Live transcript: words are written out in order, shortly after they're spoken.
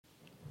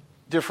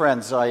Dear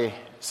friends, I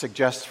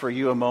suggest for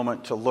you a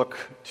moment to look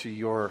to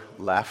your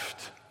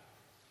left,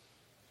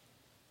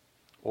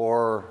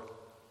 or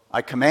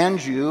I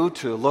command you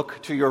to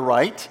look to your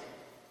right,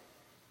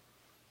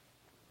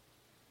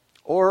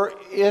 or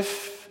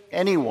if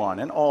anyone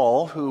and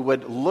all who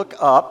would look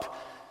up,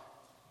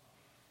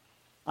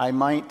 I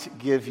might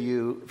give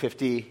you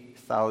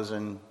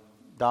 $50,000.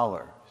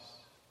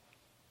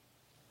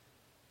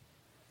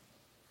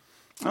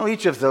 Now,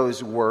 each of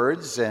those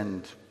words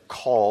and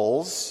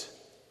calls,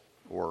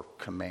 or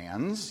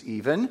commands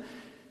even,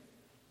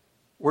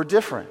 were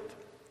different.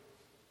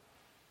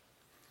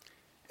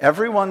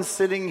 Everyone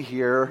sitting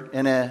here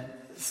in a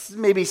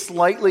maybe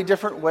slightly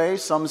different way,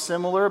 some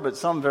similar, but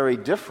some very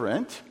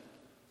different,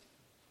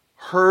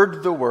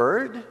 heard the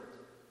word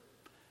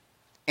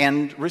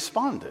and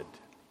responded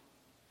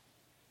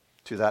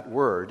to that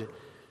word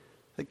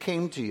that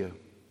came to you.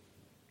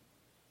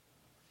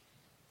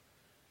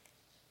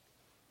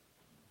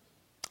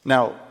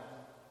 Now,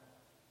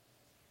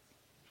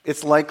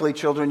 it's likely,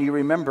 children, you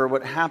remember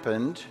what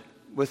happened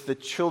with the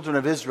children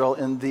of Israel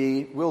in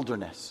the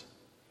wilderness.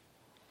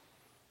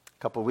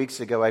 A couple weeks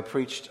ago, I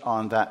preached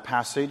on that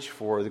passage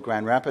for the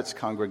Grand Rapids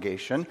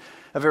congregation,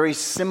 a very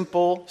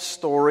simple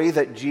story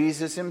that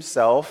Jesus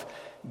himself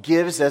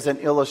gives as an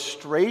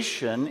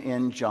illustration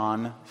in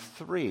John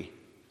 3.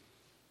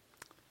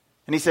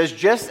 And he says,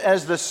 just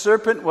as the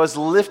serpent was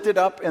lifted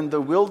up in the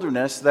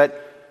wilderness, that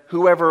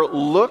whoever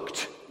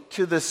looked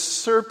to the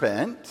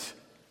serpent,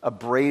 a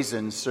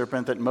brazen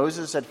serpent that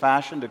Moses had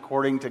fashioned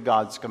according to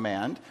God's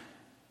command,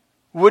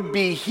 would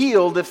be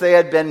healed if they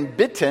had been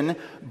bitten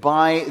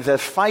by the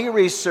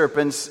fiery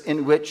serpents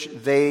in which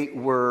they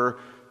were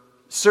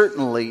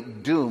certainly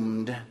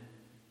doomed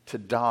to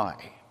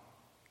die.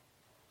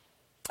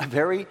 A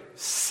very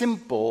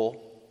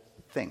simple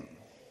thing.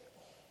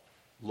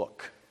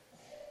 Look.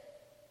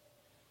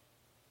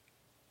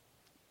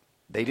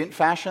 They didn't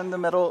fashion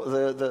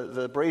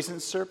the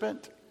brazen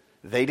serpent.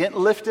 They didn't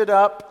lift it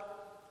up.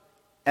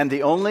 And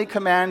the only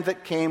command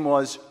that came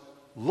was,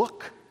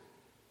 look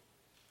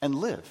and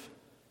live.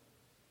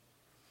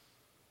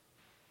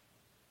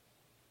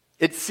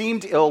 It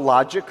seemed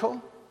illogical.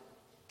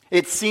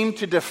 It seemed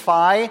to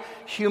defy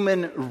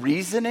human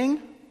reasoning.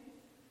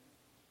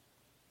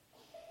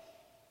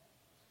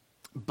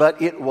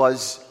 But it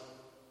was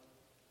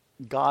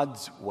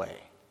God's way.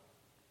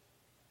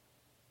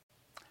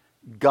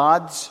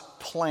 God's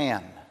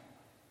plan.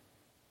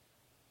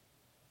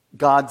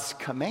 God's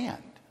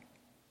command.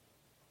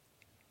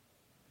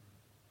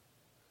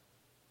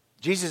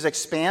 Jesus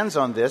expands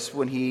on this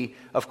when he,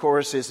 of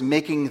course, is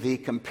making the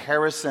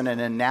comparison and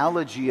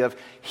analogy of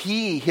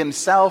he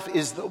himself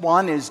is the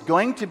one is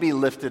going to be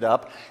lifted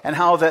up, and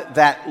how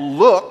that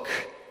look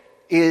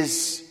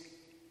is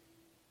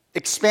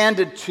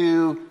expanded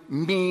to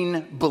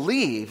mean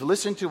believe.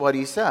 Listen to what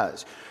he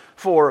says.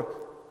 For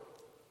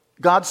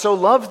God so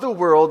loved the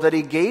world that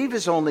he gave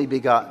his only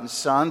begotten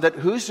Son, that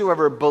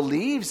whosoever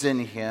believes in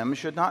him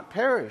should not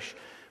perish,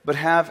 but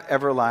have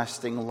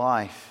everlasting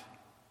life.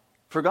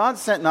 For God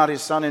sent not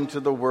his Son into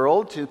the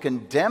world to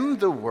condemn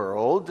the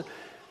world,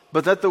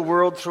 but that the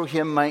world through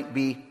him might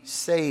be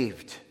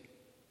saved.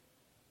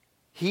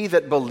 He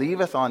that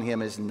believeth on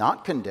him is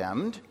not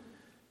condemned,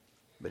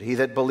 but he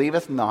that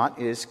believeth not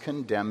is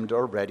condemned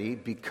already,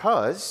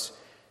 because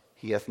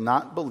he hath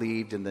not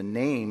believed in the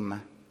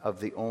name of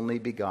the only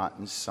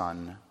begotten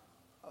Son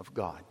of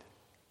God.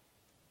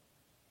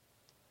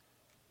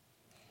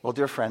 Well,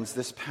 dear friends,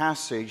 this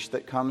passage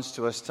that comes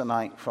to us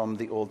tonight from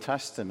the Old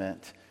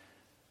Testament,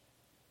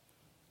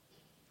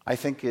 I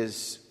think,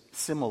 is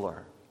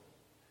similar.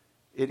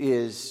 It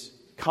is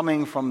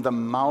coming from the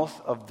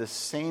mouth of the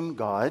same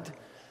God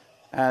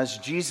as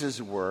Jesus'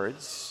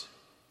 words.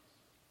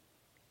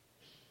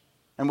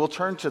 And we'll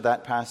turn to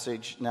that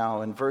passage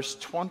now in verse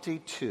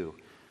 22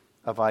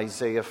 of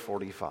Isaiah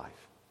 45.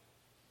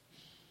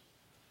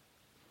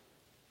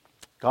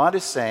 God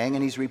is saying,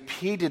 and he's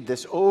repeated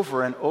this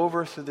over and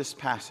over through this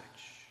passage,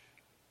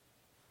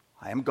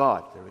 I am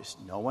God, there is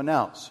no one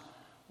else.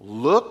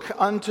 Look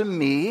unto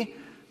me,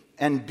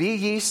 and be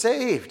ye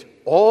saved,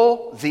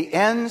 all the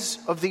ends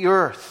of the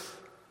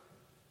earth.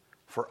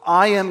 For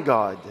I am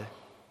God,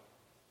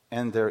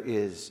 and there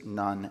is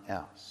none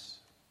else.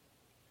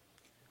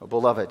 Oh,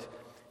 beloved,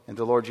 in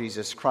the Lord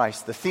Jesus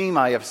Christ, the theme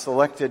I have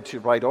selected to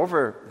write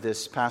over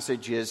this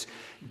passage is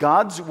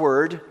God's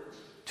word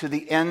to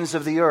the ends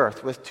of the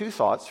earth, with two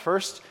thoughts.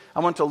 First,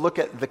 I want to look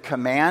at the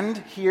command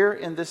here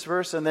in this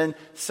verse, and then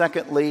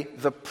secondly,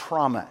 the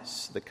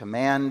promise. The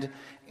command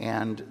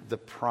and the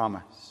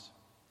promise.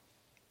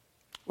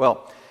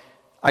 Well,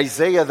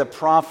 Isaiah the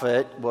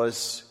prophet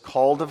was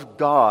called of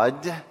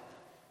God,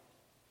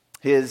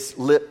 his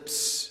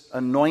lips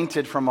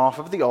anointed from off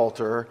of the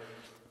altar,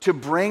 to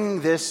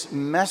bring this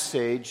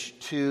message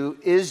to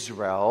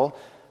Israel,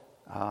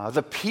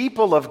 the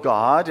people of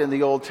God in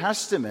the Old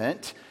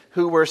Testament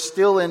who were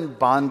still in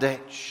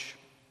bondage.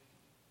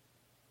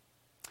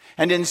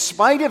 And in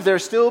spite of their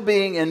still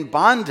being in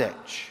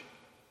bondage,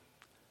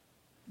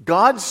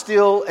 God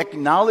still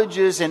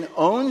acknowledges and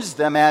owns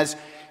them as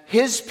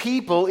his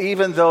people,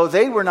 even though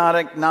they were not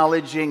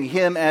acknowledging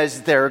him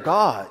as their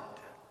God.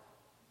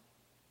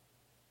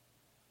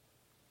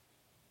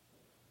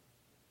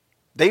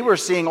 They were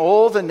seeing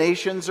all the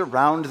nations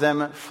around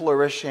them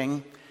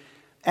flourishing,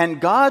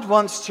 and God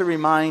wants to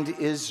remind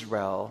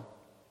Israel,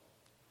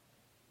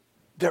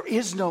 there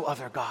is no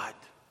other God.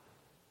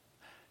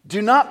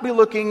 Do not be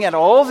looking at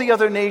all the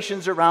other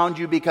nations around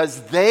you,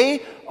 because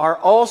they are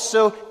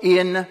also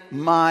in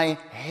my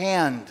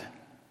hand.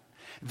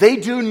 They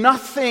do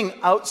nothing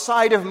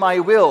outside of my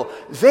will.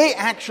 They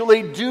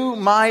actually do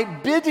my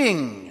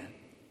bidding.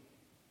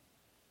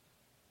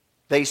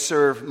 They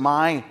serve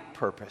my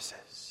purposes.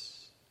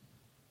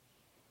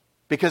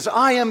 Because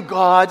I am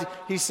God,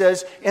 he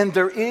says, and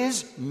there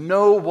is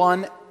no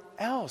one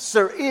else.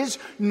 There is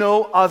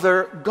no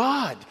other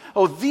God.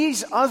 Oh,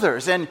 these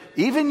others, and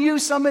even you,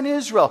 some in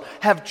Israel,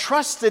 have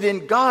trusted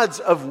in gods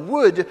of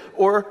wood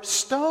or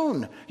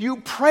stone.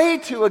 You pray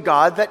to a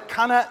God that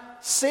cannot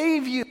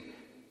save you.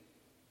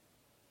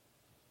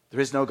 There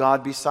is no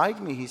God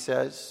beside me, he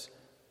says.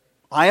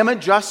 I am a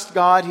just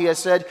God, he has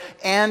said,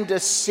 and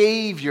a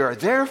Savior.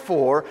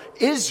 Therefore,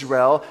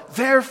 Israel,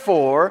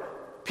 therefore,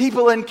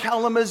 people in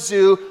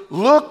Kalamazoo,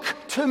 look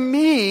to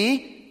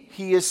me,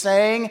 he is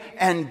saying,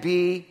 and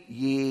be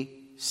ye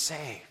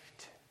saved.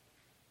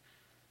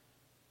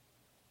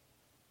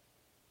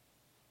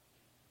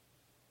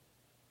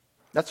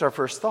 That's our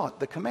first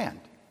thought, the command.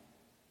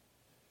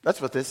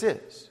 That's what this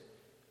is.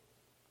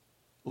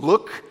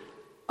 Look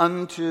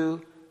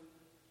unto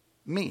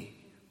me.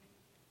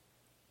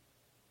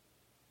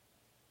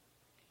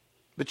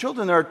 But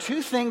children, there are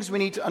two things we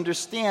need to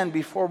understand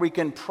before we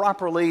can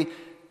properly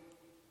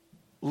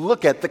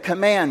look at the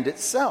command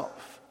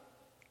itself.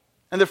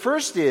 And the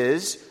first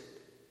is,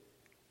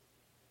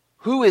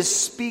 who is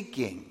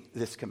speaking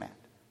this command?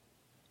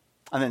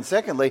 And then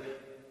secondly,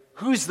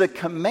 who's the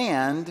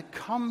command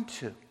come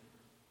to?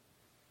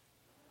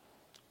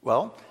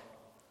 Well,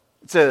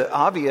 it's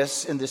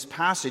obvious in this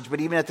passage,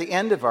 but even at the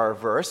end of our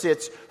verse,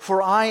 it's,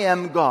 for I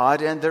am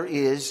God and there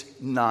is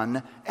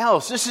none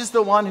else. This is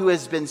the one who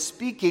has been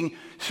speaking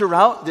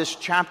throughout this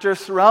chapter,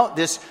 throughout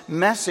this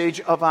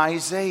message of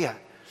Isaiah.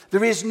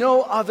 There is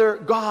no other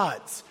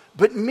gods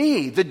but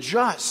me, the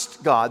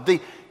just God,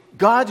 the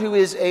God who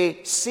is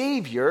a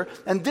Savior,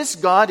 and this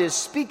God is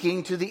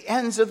speaking to the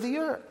ends of the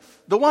earth.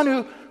 The one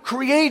who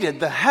created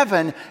the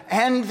heaven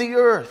and the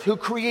earth, who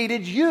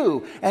created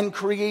you and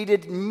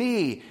created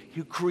me,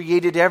 who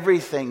created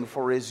everything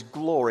for his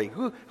glory,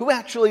 who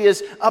actually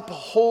is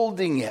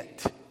upholding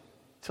it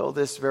till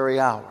this very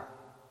hour.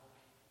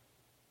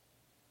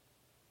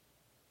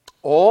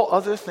 All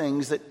other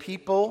things that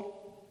people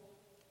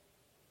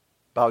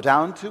bow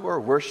down to or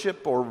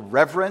worship or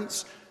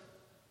reverence,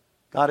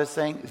 God is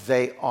saying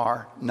they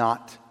are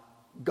not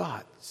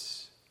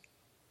gods.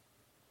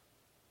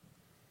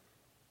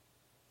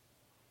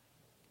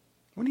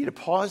 We need to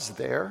pause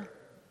there,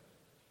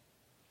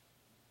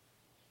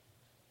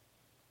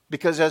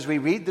 because as we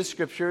read the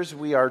scriptures,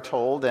 we are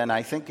told, and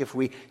I think if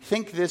we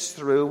think this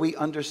through, we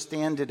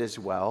understand it as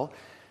well,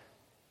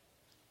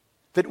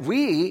 that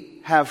we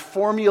have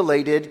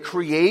formulated,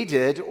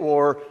 created,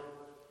 or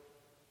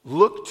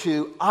looked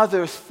to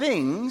other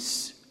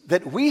things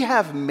that we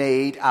have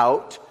made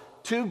out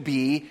to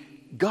be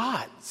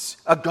gods.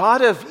 A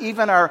god of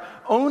even our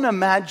own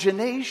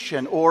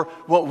imagination, or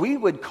what we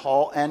would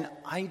call an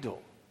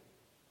idol.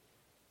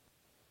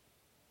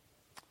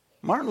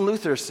 Martin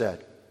Luther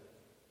said,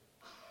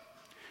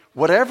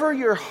 whatever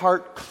your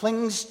heart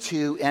clings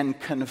to and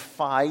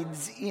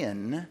confides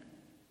in,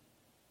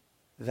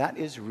 that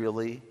is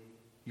really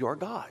your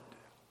God.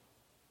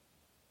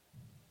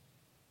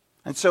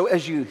 And so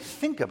as you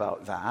think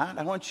about that,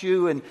 I want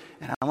you and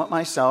I want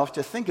myself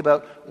to think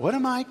about, what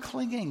am I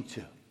clinging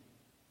to?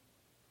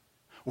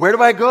 Where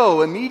do I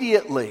go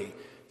immediately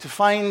to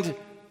find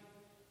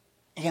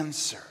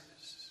answers?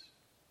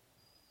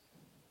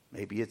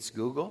 Maybe it's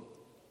Google.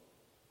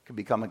 It can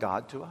become a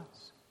god to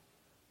us.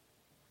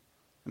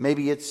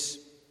 Maybe it's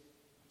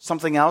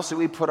something else that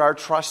we put our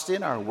trust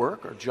in, our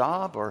work, our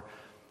job, or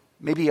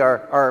maybe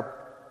our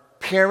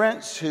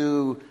parents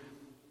who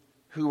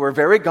are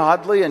very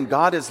godly and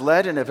God has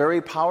led in a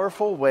very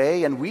powerful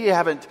way, and we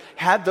haven't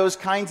had those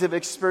kinds of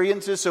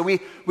experiences, so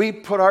we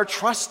put our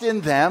trust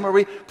in them, or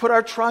we put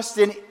our trust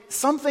in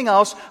something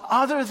else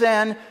other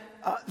than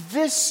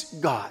this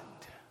God.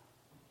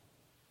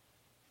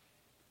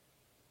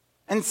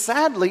 And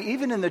sadly,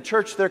 even in the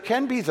church, there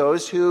can be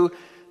those who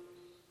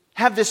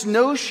have this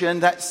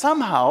notion that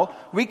somehow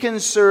we can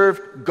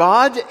serve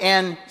God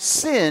and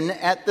sin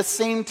at the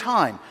same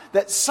time.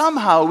 That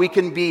somehow we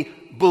can be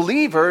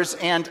believers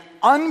and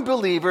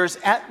unbelievers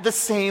at the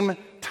same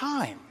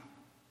time.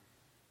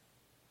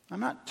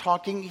 I'm not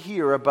talking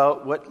here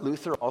about what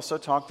Luther also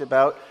talked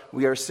about.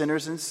 We are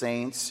sinners and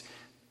saints.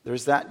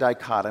 There's that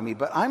dichotomy.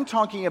 But I'm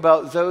talking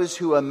about those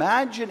who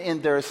imagine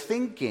in their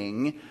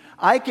thinking,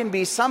 I can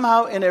be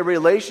somehow in a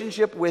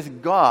relationship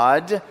with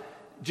God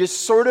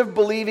just sort of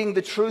believing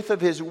the truth of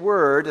His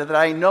Word, that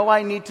I know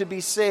I need to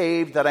be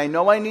saved, that I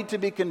know I need to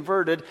be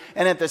converted,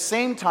 and at the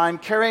same time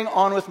carrying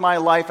on with my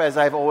life as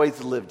I've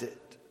always lived it.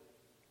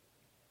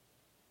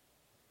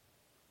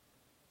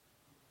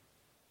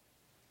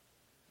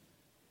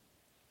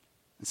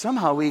 And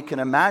somehow we can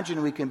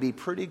imagine we can be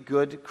pretty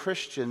good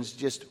Christians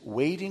just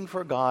waiting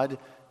for God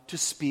to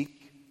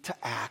speak, to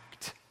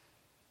act.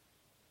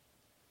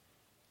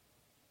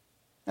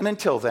 And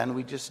until then,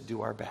 we just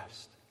do our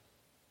best.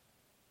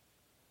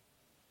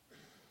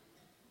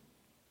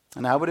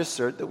 And I would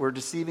assert that we're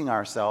deceiving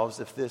ourselves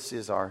if this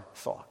is our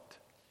thought.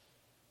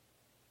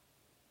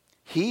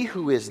 He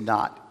who is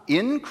not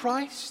in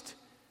Christ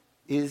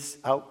is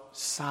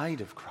outside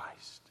of Christ.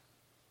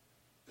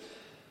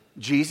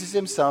 Jesus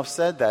himself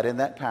said that in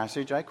that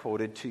passage I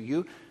quoted to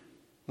you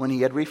when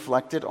he had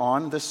reflected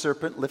on the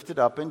serpent lifted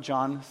up in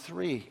John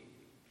 3.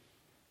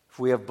 If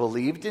we have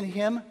believed in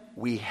him,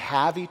 we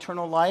have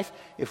eternal life.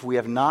 If we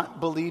have not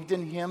believed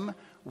in him,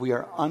 we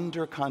are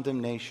under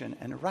condemnation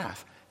and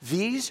wrath.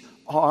 These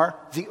are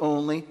the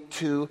only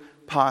two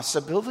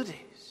possibilities.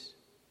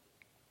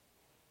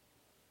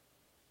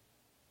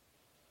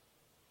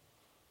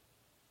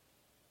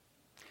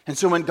 And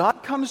so when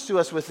God comes to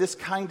us with this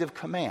kind of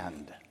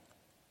command,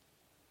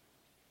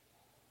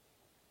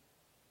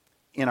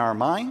 in our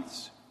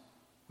minds,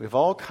 we have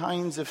all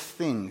kinds of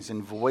things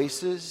and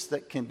voices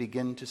that can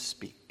begin to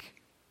speak.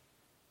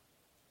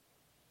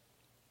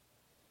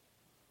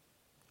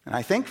 And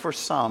I think for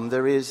some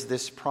there is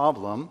this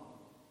problem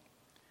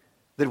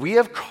that we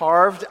have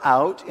carved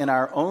out in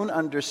our own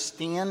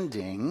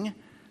understanding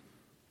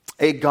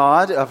a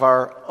God of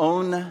our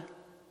own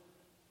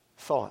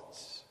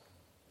thoughts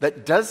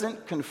that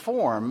doesn't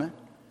conform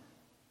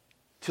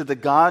to the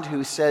God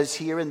who says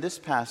here in this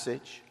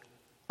passage,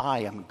 I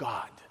am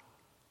God.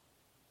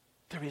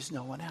 There is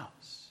no one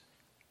else.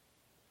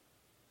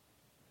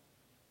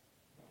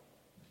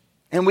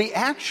 And we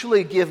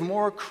actually give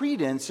more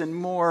credence and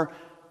more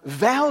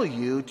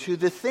value to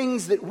the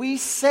things that we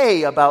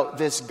say about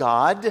this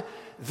God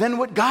than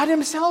what God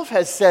himself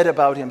has said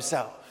about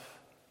himself.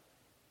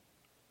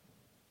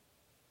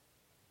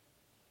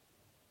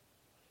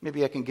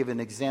 Maybe I can give an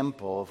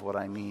example of what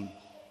I mean.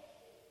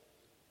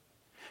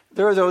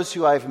 There are those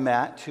who I've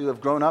met who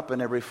have grown up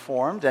in a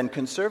Reformed and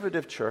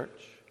conservative church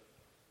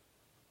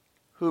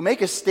who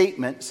make a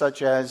statement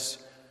such as,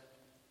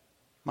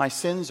 my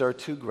sins are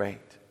too great.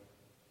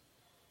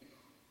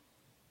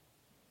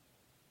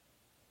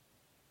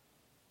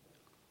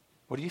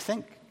 What do you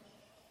think?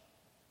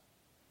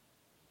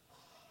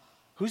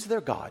 Who's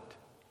their God?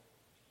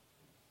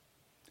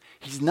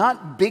 He's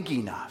not big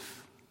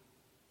enough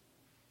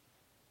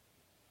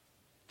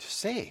to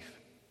save.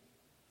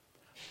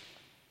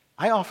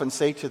 I often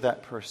say to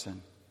that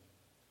person,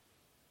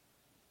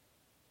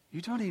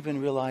 you don't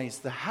even realize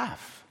the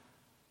half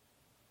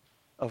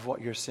of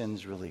what your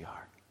sins really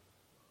are.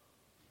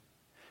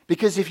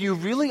 Because if you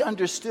really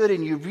understood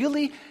and you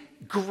really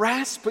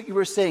grasped what you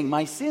were saying,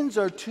 my sins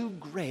are too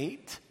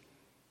great,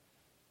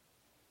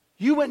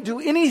 you wouldn't do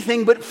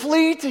anything but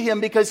flee to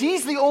him because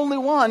he's the only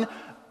one,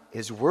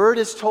 his word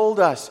has told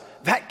us,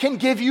 that can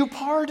give you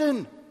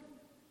pardon.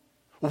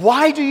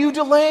 Why do you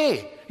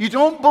delay? You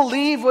don't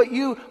believe what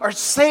you are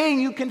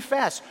saying you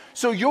confess.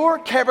 So your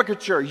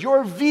caricature,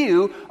 your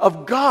view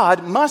of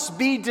God must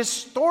be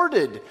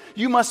distorted.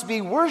 You must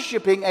be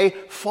worshiping a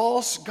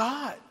false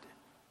God.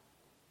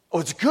 Oh,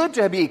 it's good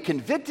to be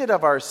convicted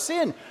of our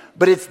sin,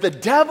 but it's the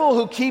devil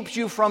who keeps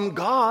you from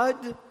God.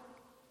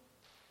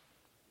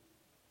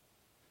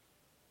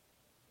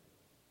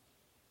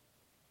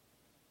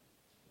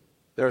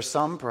 There are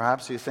some,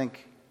 perhaps, who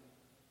think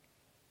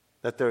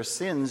that their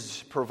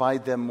sins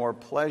provide them more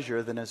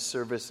pleasure than a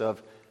service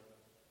of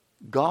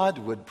God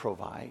would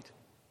provide.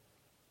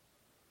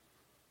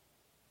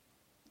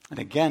 And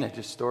again, a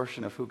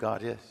distortion of who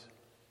God is.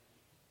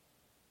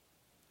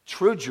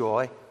 True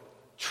joy,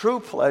 true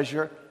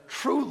pleasure,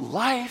 true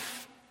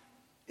life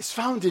is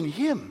found in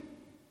him.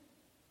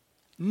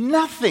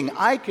 Nothing,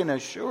 I can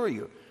assure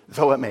you,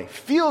 though it may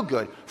feel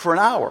good for an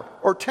hour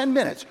or 10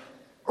 minutes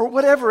or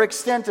whatever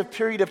extent of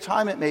period of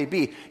time it may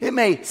be. It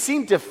may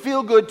seem to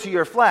feel good to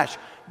your flesh,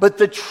 but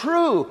the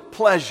true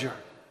pleasure,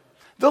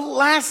 the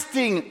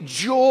lasting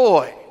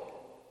joy,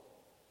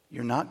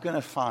 you're not going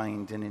to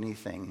find in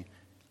anything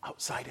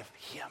outside of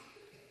him.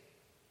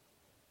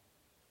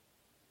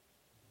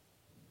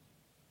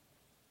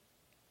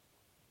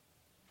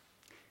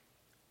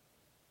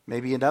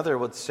 Maybe another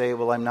would say,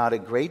 well, I'm not a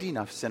great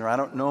enough sinner. I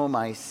don't know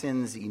my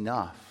sins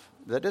enough.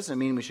 That doesn't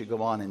mean we should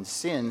go on and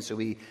sin so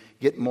we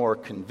get more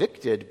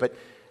convicted, but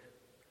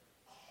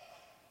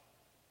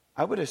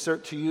I would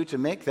assert to you to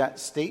make that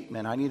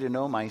statement, I need to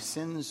know my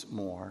sins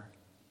more,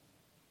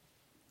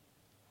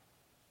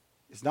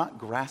 is not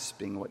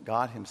grasping what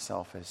God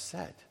himself has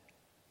said.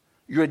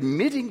 You're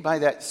admitting by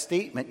that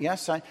statement,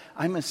 yes,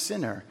 I'm a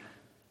sinner.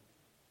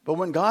 But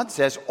when God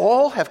says,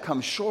 all have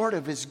come short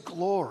of his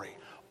glory,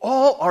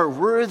 all are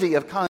worthy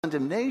of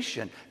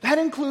condemnation, that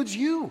includes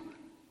you.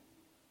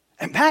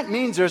 And that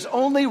means there's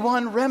only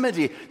one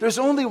remedy. There's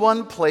only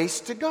one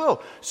place to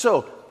go.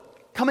 So,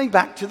 coming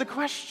back to the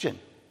question,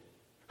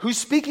 who's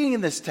speaking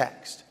in this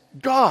text?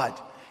 God.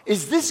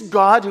 Is this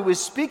God who is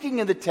speaking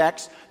in the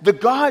text the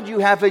God you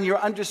have in your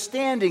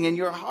understanding, in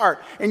your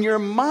heart, in your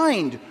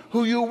mind,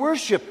 who you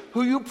worship,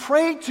 who you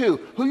pray to,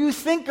 who you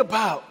think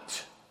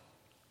about?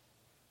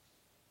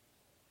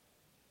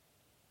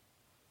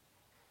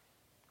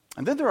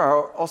 And then there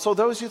are also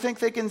those who think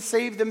they can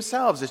save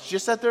themselves. It's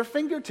just at their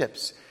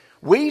fingertips,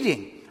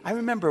 waiting. I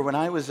remember when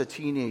I was a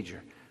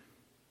teenager,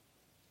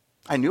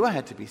 I knew I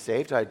had to be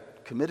saved. I'd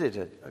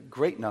committed a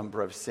great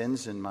number of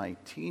sins in my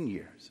teen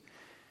years.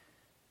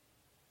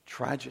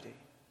 Tragedy.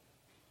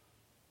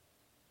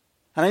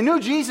 And I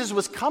knew Jesus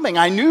was coming.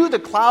 I knew the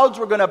clouds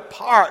were going to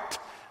part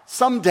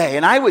someday,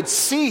 and I would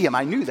see him.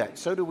 I knew that.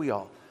 So do we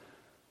all.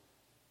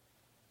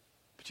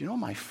 But you know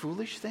my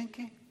foolish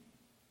thinking?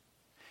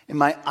 In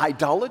my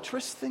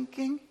idolatrous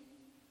thinking?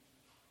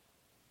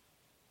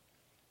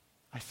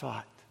 I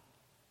thought,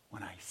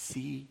 when I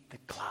see the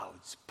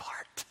clouds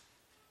part,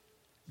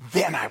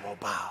 then I will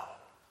bow.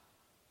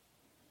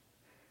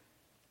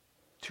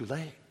 Too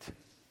late.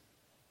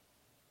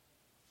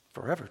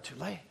 Forever too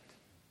late.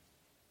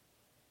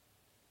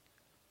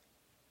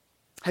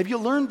 Have you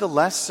learned the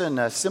lesson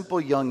a simple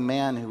young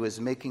man who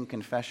was making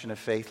confession of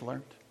faith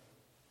learned?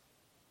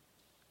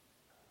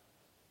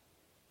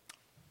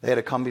 They had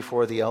to come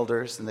before the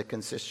elders in the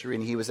consistory,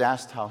 and he was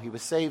asked how he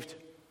was saved.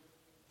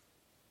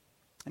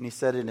 And he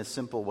said in a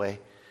simple way,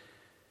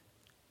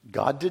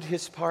 God did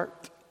his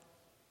part,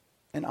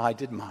 and I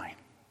did mine.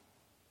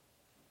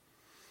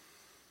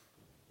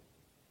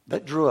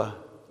 That drew a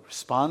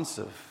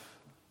responsive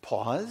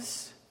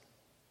pause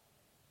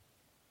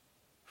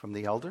from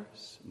the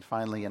elders. And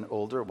finally, an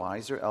older,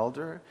 wiser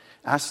elder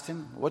asked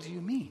him, what do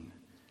you mean?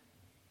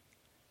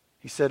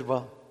 He said,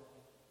 well,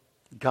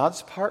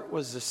 God's part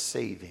was the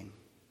saving.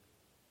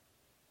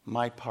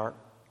 My part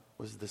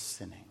was the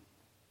sinning.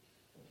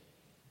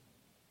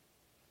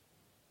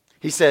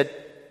 He said,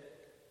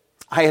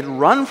 I had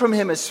run from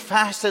him as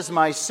fast as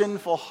my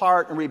sinful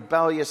heart and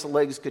rebellious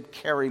legs could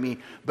carry me,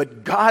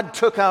 but God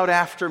took out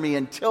after me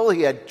until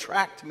he had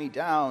tracked me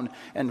down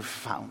and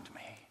found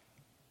me.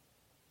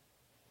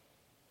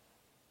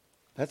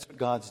 That's what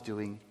God's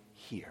doing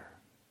here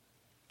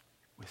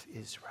with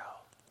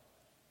Israel,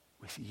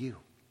 with you,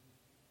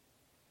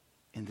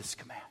 in this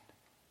command.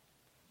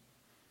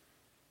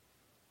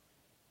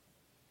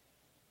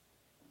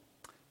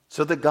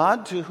 So the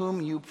God to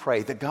whom you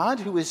pray, the God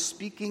who is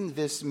speaking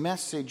this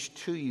message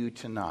to you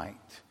tonight,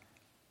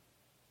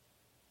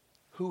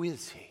 who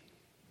is he?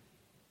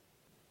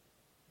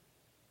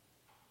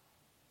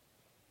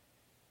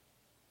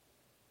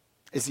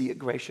 Is he a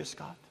gracious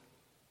God?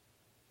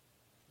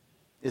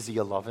 Is he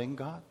a loving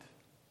God?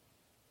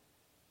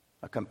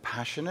 A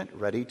compassionate,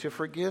 ready to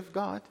forgive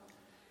God?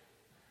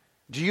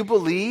 Do you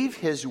believe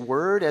his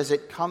word as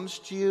it comes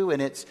to you in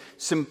its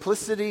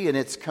simplicity and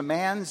its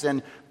commands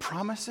and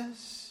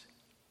promises?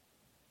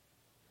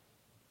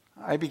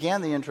 I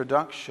began the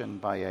introduction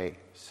by a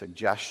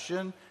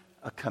suggestion,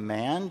 a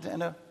command,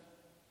 and a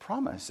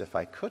promise, if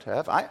I could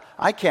have.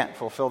 I can't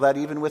fulfill that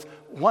even with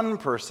one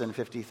person,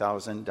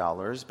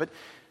 $50,000, but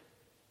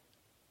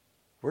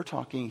we're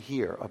talking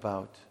here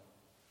about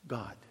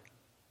God.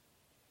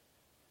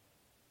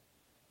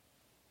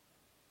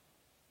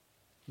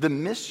 The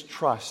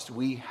mistrust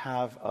we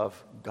have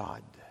of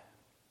God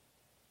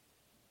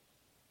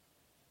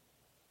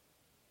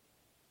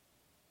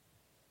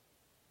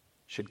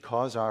should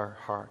cause our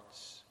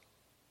hearts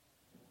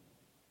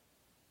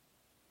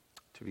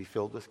to be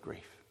filled with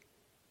grief.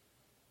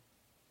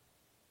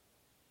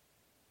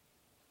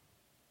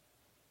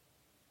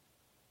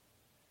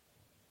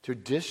 To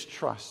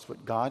distrust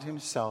what God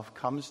himself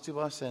comes to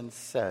us and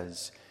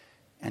says,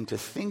 and to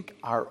think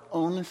our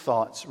own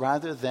thoughts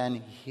rather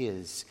than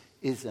his,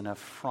 is an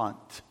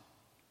affront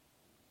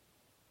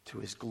to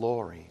his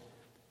glory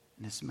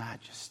and his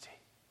majesty.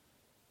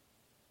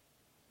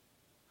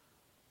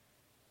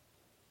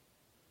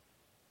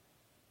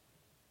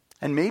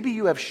 And maybe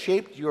you have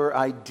shaped your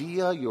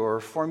idea, your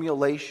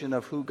formulation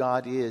of who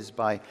God is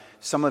by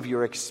some of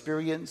your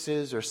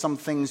experiences or some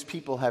things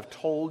people have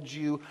told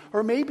you,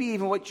 or maybe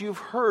even what you've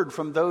heard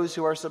from those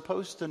who are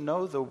supposed to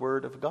know the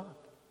Word of God.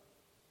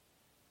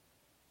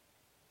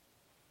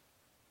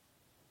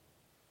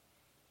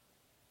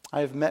 I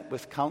have met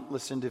with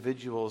countless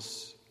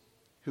individuals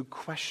who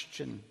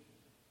question,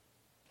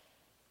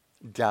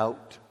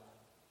 doubt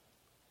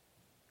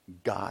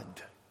God,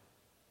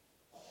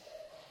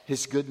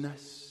 his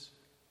goodness,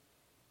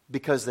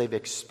 because they've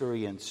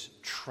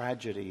experienced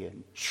tragedy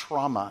and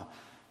trauma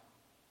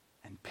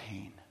and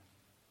pain.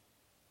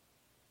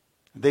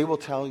 They will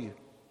tell you,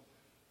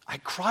 I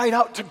cried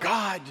out to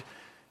God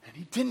and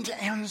he didn't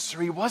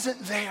answer. He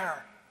wasn't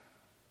there.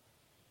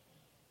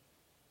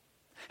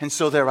 And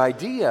so their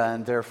idea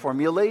and their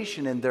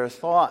formulation and their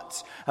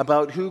thoughts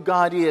about who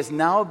God is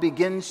now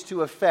begins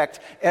to affect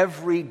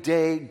every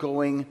day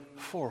going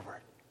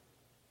forward.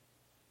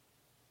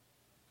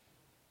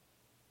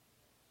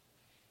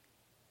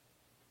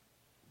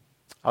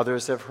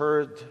 Others have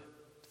heard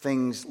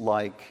things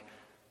like,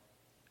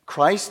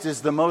 Christ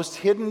is the most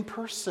hidden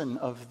person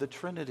of the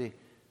Trinity.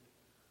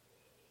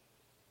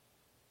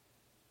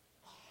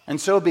 And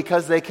so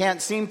because they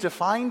can't seem to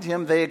find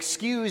him, they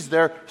excuse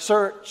their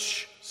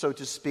search, so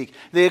to speak.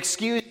 They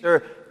excuse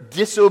their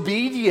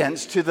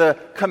disobedience to the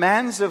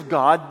commands of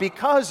God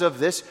because of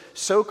this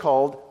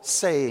so-called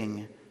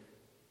saying.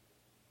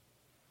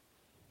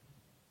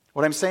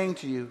 What I'm saying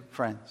to you,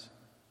 friends,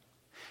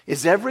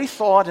 is every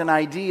thought and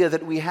idea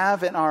that we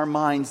have in our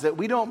minds that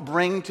we don't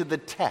bring to the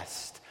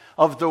test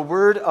of the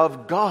Word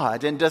of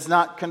God and does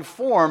not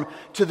conform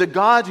to the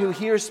God who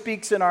here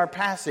speaks in our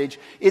passage,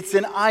 it's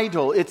an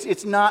idol.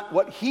 It's not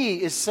what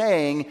he is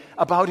saying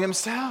about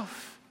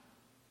himself.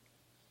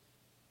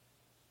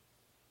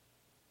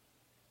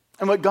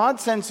 And what God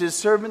sends his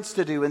servants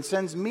to do and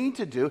sends me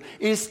to do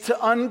is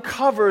to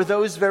uncover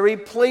those very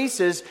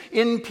places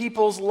in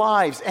people's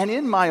lives and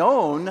in my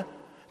own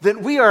that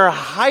we are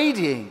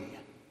hiding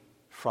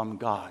from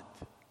God.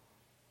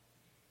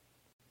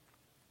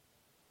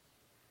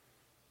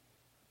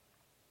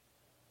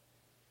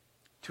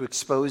 To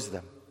expose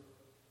them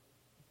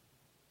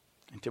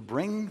and to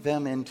bring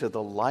them into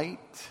the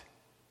light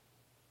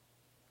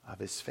of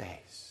his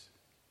face.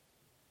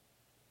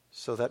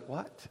 So that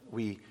what?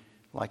 We,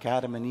 like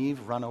Adam and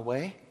Eve, run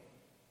away,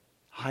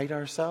 hide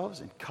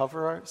ourselves and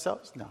cover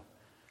ourselves? No.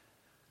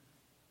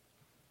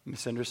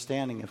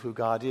 Misunderstanding of who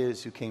God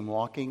is, who came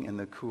walking in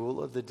the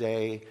cool of the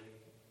day.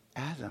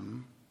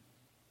 Adam,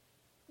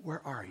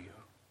 where are you?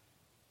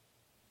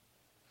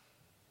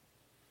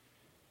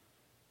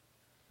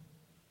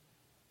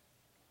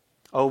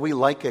 Oh, we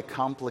like a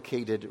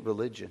complicated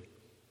religion.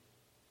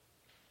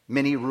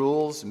 Many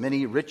rules,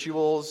 many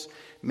rituals,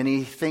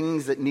 many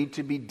things that need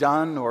to be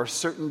done, or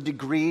certain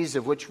degrees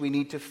of which we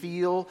need to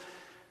feel.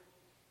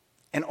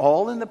 And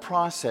all in the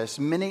process,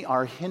 many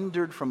are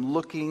hindered from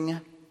looking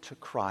to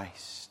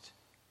Christ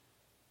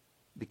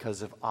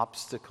because of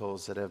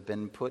obstacles that have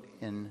been put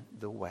in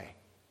the way.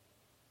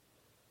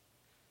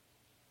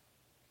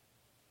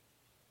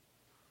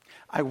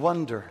 I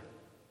wonder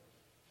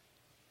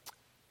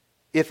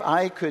if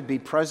I could be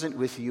present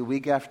with you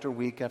week after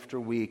week after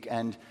week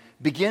and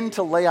begin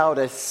to lay out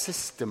a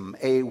system,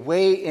 a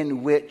way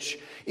in which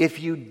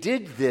if you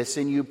did this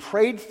and you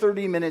prayed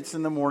 30 minutes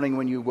in the morning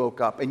when you woke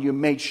up and you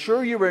made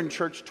sure you were in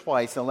church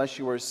twice unless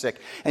you were sick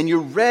and you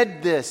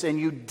read this and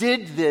you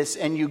did this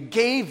and you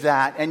gave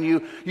that and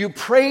you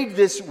prayed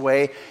this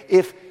way,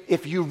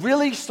 if you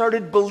really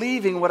started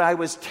believing what I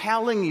was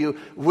telling you,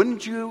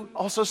 wouldn't you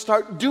also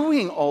start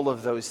doing all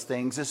of those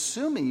things,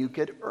 assuming you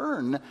could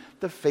earn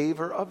the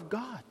favor of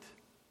God?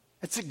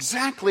 It's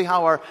exactly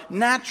how our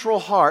natural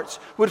hearts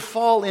would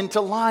fall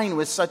into line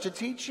with such a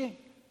teaching.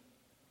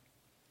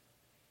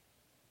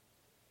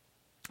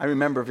 I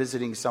remember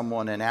visiting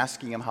someone and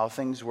asking him how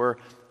things were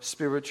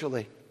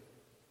spiritually.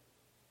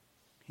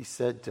 He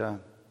said, the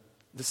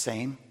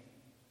same,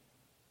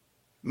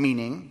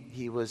 meaning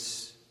he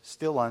was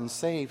still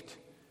unsaved.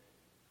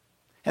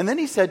 And then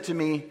he said to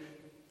me,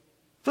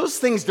 those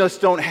things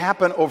just don't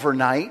happen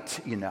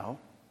overnight, you know.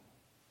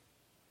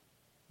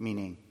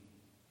 Meaning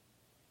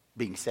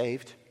being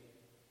saved.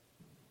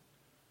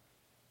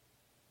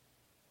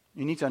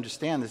 You need to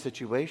understand the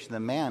situation. The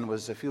man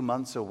was a few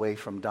months away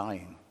from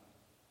dying.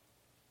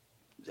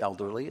 He was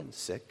elderly and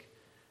sick.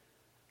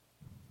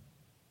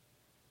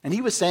 And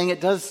he was saying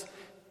it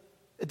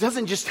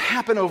doesn't just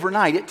happen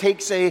overnight. It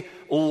takes a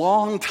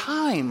long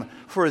time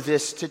for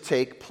this to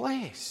take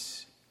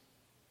place.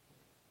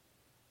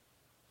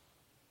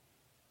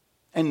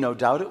 And no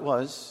doubt it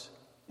was,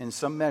 in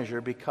some measure,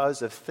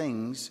 because of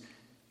things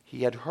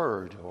he had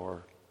heard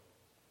or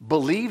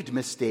believed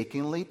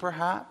mistakenly,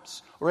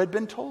 perhaps, or had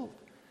been told.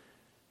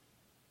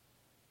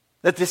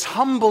 That this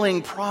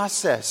humbling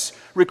process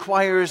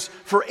requires,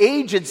 for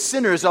aged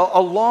sinners, a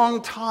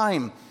long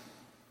time.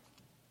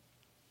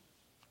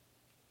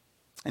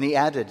 And he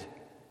added,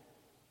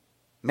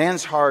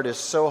 man's heart is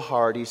so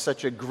hard, he's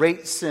such a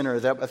great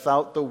sinner that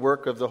without the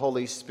work of the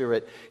Holy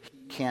Spirit,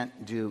 he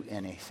can't do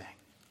anything.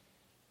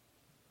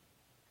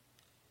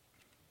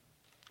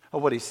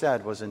 Well, what he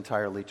said was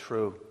entirely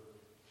true.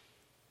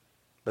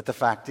 But the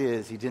fact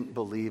is, he didn't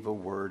believe a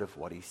word of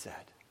what he said.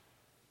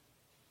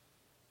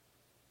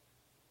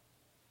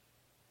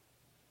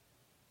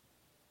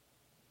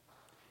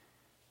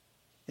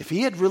 If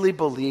he had really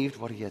believed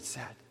what he had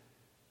said,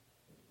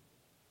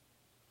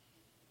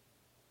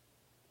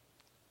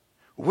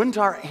 wouldn't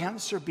our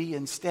answer be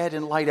instead,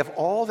 in light of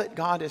all that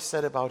God has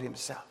said about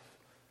himself?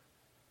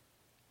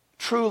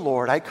 True,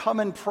 Lord, I come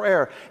in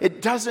prayer.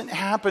 It doesn't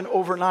happen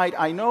overnight,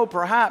 I know,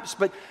 perhaps,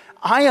 but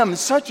I am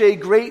such a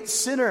great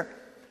sinner.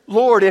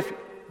 Lord, if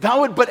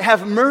thou would but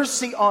have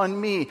mercy on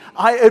me,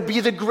 it would be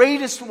the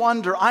greatest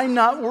wonder. I'm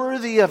not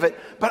worthy of it,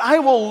 but I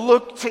will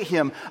look to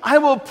him. I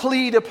will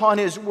plead upon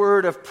his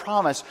word of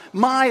promise.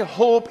 My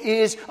hope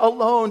is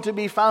alone to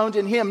be found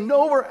in him,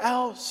 nowhere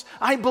else.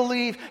 I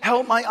believe,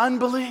 help my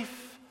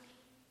unbelief.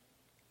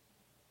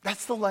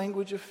 That's the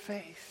language of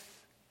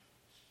faith.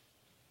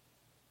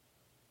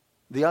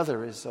 The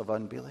other is of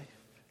unbelief.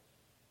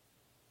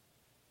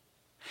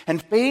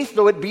 And faith,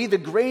 though it be the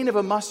grain of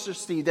a mustard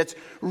seed that's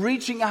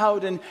reaching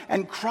out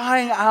and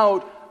crying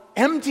out,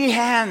 empty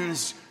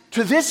hands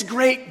to this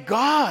great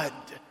God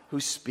who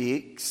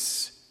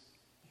speaks,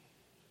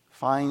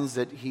 finds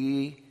that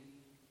he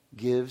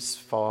gives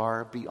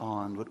far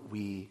beyond what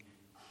we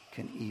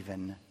can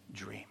even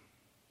dream.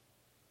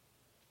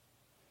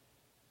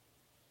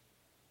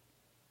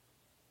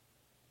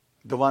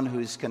 The one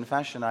whose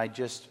confession I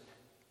just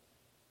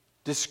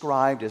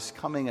described as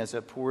coming as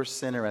a poor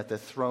sinner at the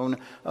throne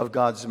of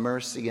God's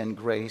mercy and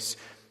grace,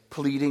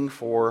 pleading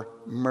for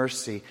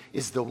mercy,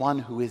 is the one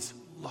who is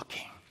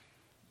looking,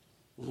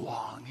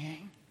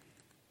 longing,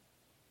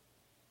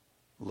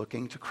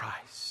 looking to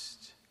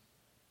Christ.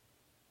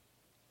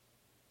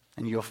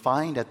 And you'll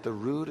find at the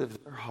root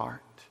of their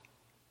heart,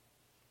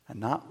 and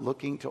not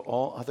looking to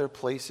all other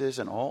places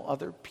and all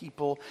other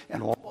people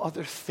and all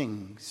other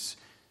things,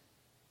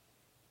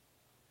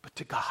 but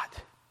to God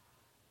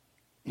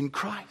in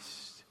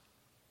Christ.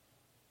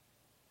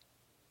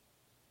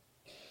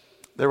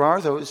 There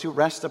are those who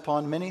rest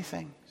upon many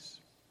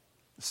things: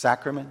 the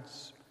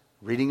sacraments,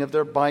 reading of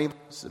their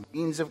Bibles, the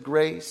means of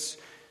grace.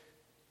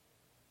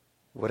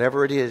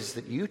 Whatever it is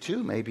that you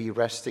too may be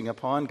resting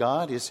upon,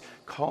 God is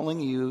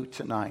calling you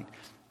tonight.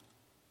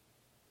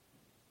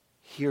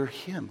 Hear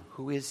him.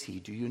 Who is he?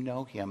 Do you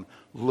know him?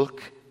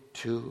 Look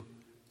to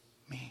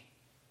me.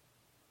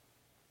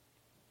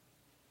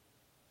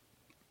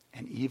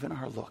 And even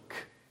our look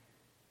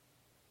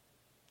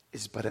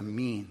is but a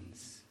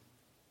means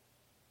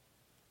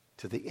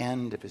to the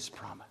end of his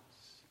promise.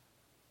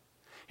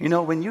 You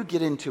know, when you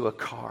get into a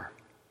car,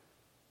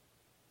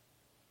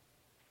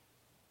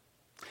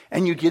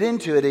 and you get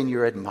into it and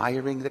you're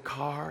admiring the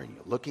car and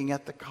you're looking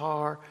at the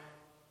car,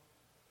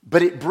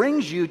 but it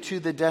brings you to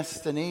the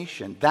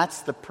destination.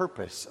 That's the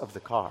purpose of the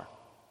car.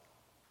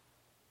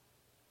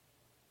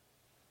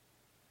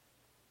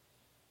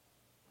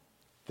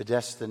 The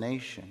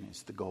destination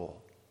is the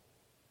goal.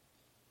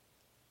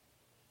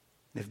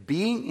 If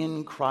being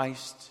in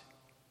Christ,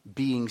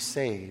 being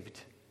saved,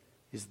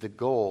 is the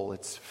goal,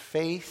 it's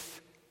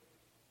faith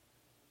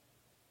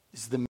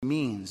is the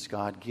means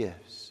God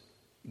gives,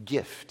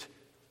 gift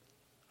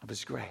of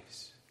his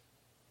grace.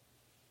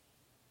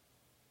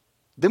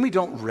 Then we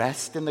don't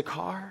rest in the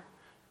car.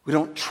 We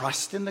don't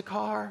trust in the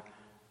car.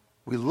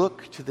 We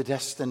look to the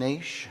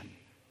destination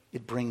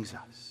it brings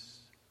us.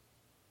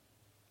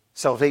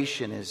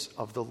 Salvation is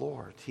of the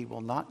Lord. He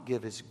will not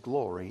give his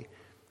glory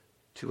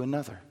to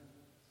another.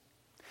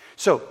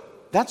 So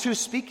that's who's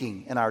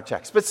speaking in our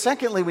text. But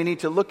secondly, we need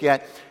to look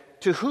at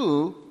to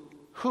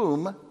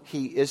whom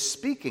he is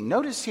speaking.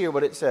 Notice here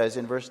what it says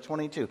in verse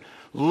 22.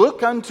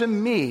 Look unto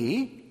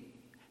me,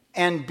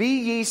 and be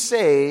ye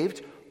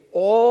saved,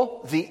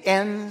 all the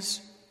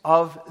ends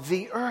of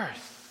the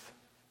earth.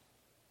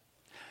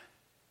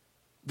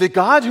 The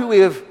God who we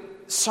have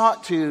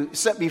sought to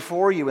set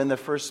before you in the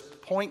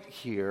first point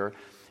here,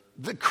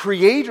 the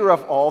creator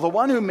of all, the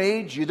one who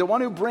made you, the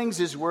one who brings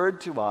his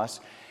word to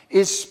us,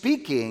 is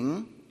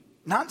speaking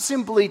not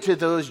simply to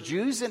those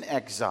Jews in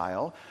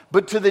exile,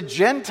 but to the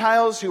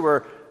Gentiles who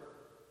are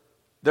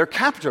their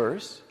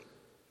captors,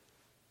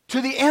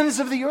 to the ends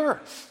of the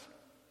earth.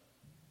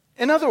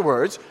 In other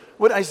words,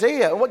 what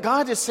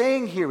God is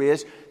saying here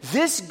is,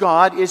 this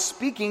God is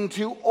speaking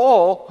to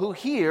all who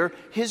hear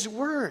his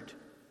word.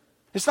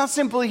 It's not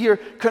simply here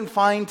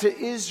confined to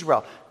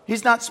Israel.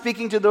 He's not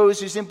speaking to those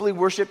who simply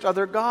worshiped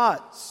other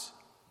gods.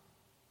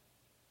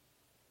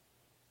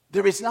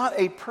 There is not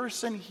a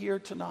person here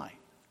tonight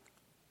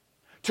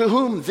to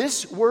whom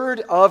this word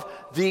of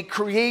the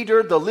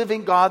Creator, the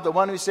living God, the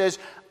one who says,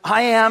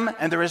 I am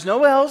and there is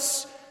no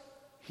else,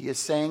 he is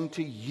saying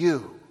to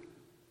you,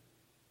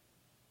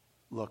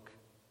 look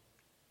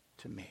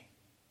to me.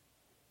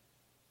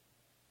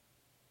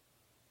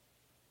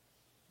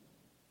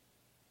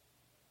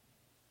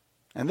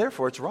 And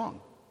therefore it's wrong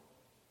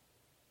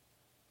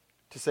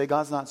to say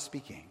God's not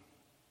speaking.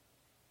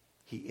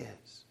 He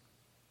is.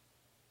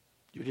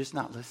 You're just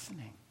not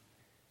listening,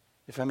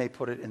 if I may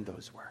put it in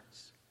those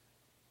words.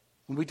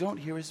 When we don't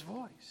hear his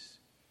voice,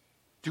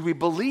 do we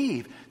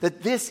believe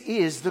that this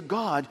is the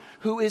God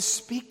who is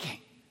speaking?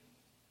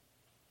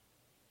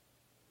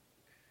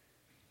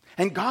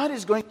 And God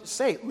is going to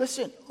say,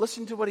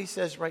 listen to what he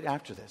says right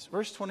after this.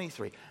 Verse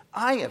 23,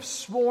 I have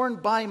sworn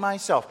by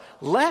myself,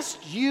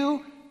 lest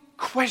you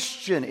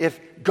question if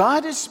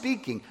God is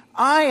speaking.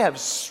 I have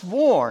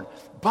sworn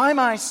by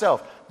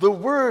myself, the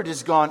word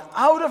is gone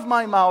out of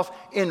my mouth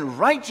in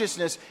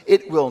righteousness,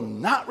 it will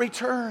not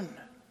return.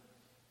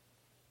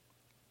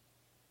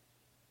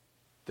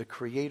 The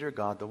Creator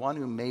God, the one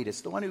who made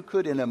us, the one who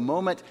could in a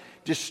moment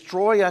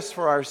destroy us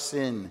for our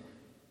sin,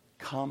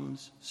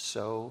 comes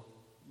so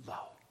low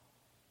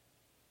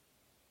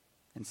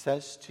and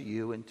says to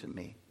you and to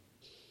me,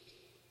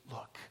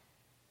 look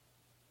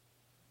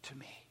to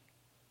me.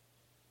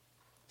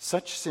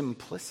 Such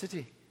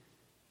simplicity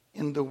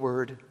in the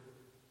word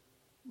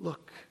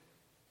look.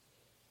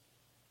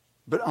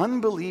 But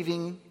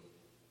unbelieving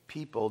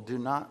people do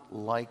not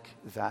like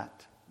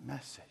that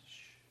message.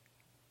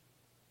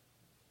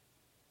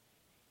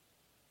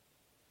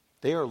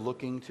 They are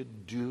looking to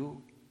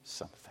do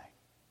something,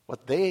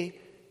 what they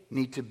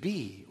need to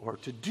be or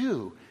to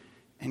do.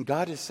 And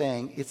God is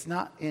saying, it's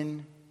not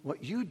in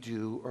what you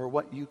do or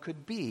what you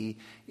could be.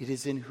 It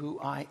is in who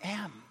I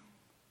am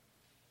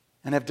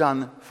and have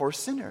done for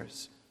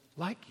sinners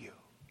like you.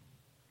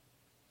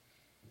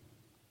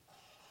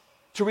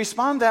 To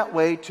respond that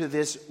way to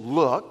this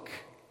look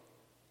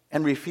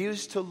and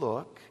refuse to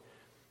look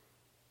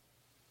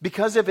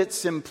because of its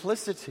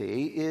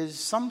simplicity is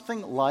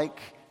something like,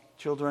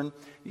 children,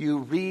 you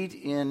read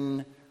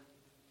in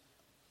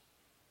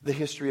the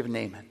history of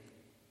Naaman.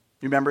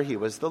 Remember, he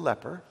was the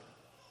leper,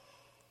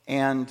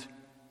 and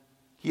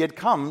he had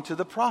come to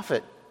the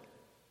prophet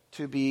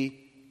to be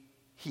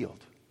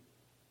healed.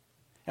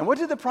 And what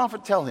did the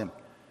prophet tell him?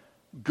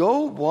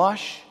 Go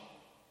wash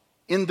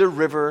in the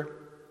river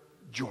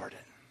Jordan.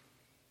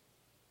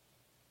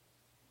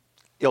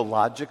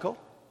 Illogical,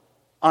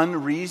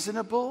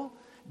 unreasonable,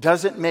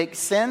 doesn't make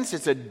sense.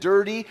 It's a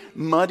dirty,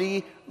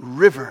 muddy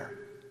river.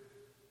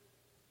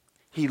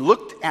 He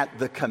looked at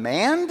the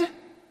command,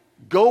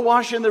 go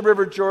wash in the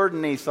river Jordan,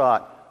 and he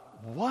thought,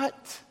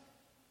 what?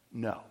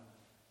 No.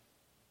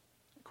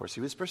 Of course,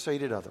 he was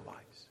persuaded otherwise.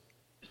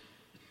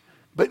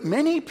 But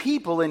many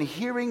people, in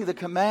hearing the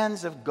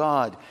commands of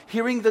God,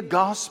 hearing the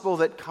gospel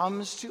that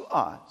comes to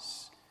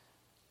us,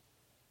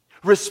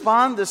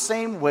 respond the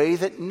same way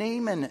that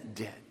Naaman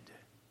did.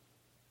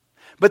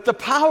 But the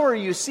power,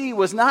 you see,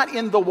 was not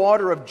in the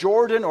water of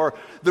Jordan or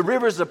the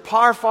rivers of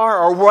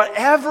Parfar or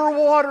whatever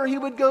water he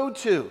would go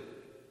to.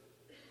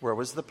 Where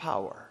was the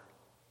power?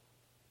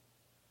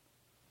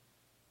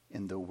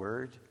 In the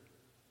word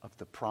of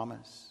the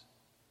promise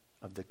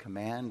of the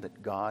command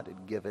that God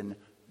had given,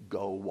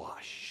 go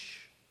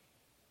wash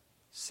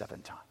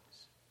 7 times.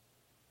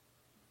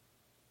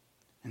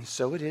 And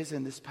so it is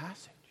in this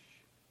passage.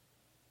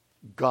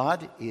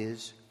 God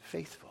is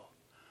faithful.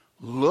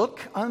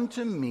 Look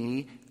unto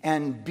me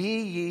and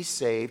be ye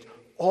saved,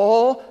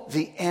 all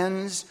the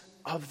ends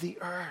of the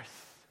earth.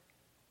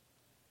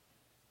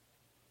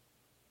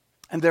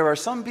 And there are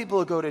some people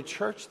who go to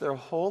church their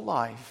whole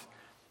life,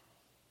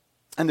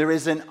 and there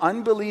is an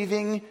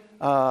unbelieving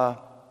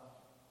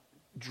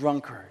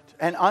drunkard,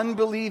 an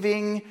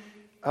unbelieving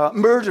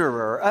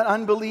murderer, an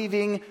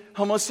unbelieving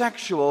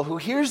homosexual who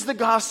hears the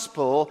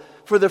gospel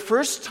for the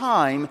first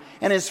time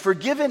and is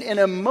forgiven in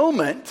a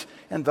moment,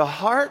 and the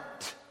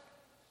heart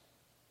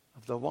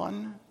of the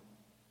one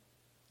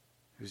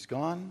who's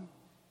gone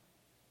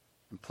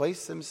and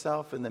placed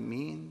himself in the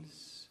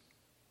means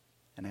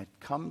and had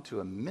come to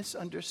a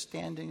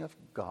misunderstanding of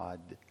God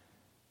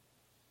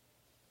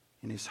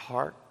in his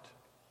heart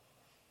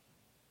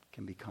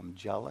can become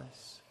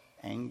jealous,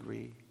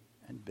 angry,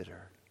 and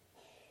bitter.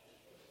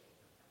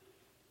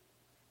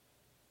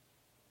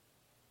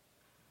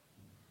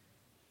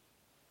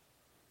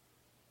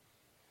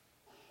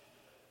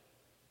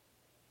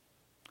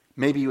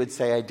 Maybe you would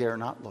say, I dare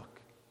not look.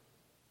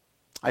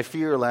 I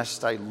fear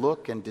lest I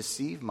look and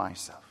deceive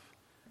myself.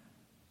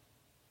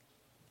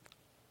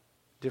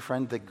 Dear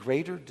friend, the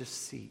greater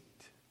deceit,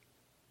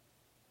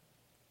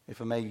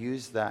 if I may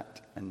use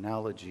that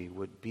analogy,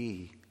 would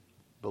be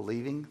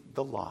believing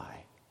the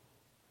lie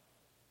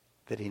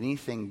that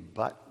anything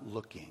but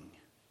looking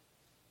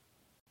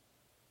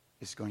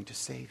is going to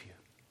save you.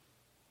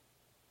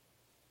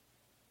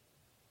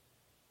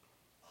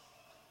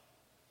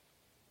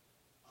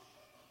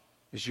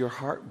 Is your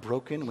heart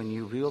broken when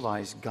you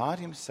realize God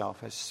himself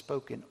has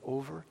spoken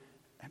over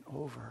and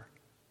over,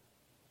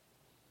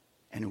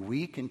 and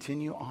we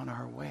continue on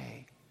our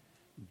way,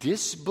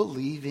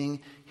 disbelieving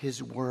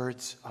his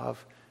words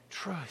of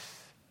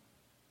truth?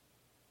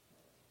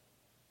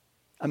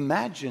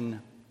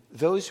 Imagine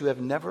those who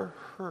have never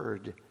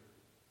heard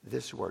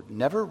this word,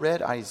 never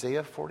read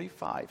Isaiah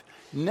 45,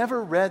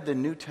 never read the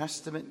New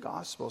Testament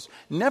Gospels,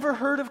 never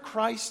heard of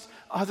Christ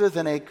other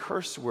than a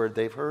curse word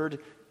they've heard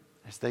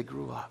as they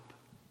grew up.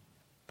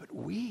 But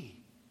we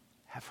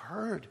have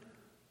heard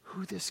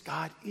who this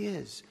God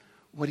is,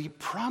 what he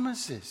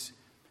promises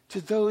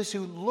to those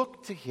who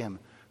look to him,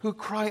 who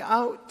cry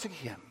out to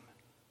him.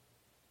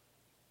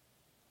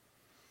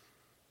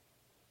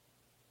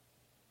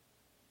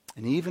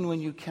 And even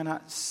when you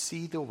cannot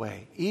see the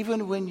way,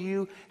 even when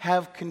you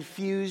have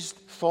confused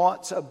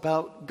thoughts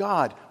about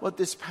God, what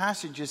this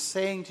passage is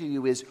saying to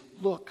you is,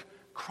 look,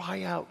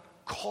 cry out,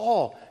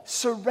 call,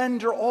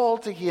 surrender all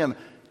to him,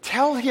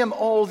 tell him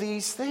all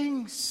these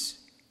things.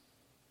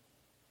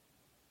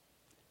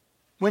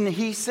 When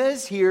he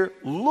says here,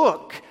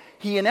 look,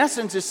 he in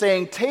essence is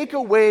saying, take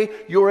away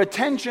your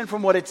attention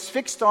from what it's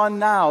fixed on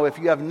now if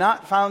you have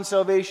not found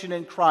salvation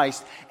in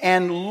Christ,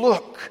 and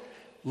look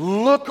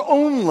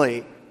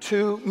only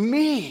to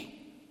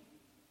me.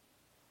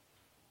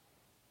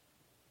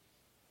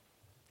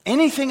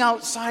 Anything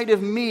outside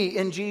of me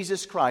in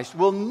Jesus Christ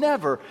will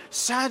never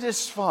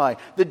satisfy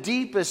the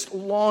deepest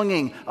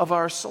longing of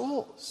our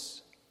souls.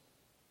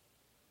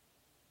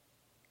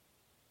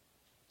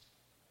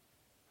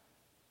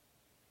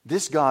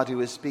 This God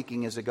who is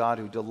speaking is a God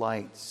who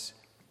delights.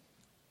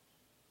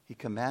 He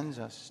commands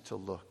us to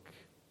look.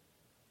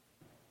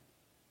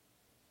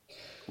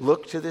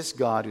 look to this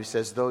God who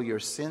says, though your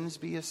sins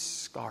be as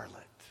scarlet.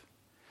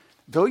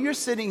 Though you're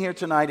sitting here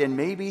tonight and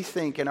maybe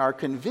think and are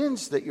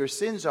convinced that your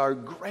sins are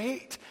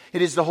great,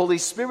 it is the Holy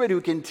Spirit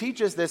who can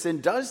teach us this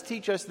and does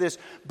teach us this,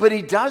 but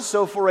He does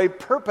so for a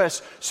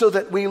purpose, so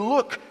that we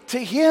look to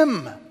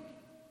Him.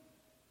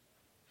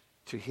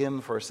 To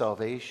Him for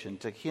salvation,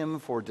 to Him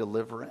for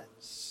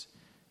deliverance.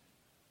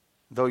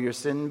 Though your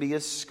sin be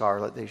as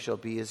scarlet, they shall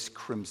be as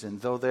crimson.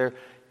 Though they're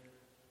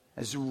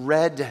as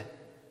red,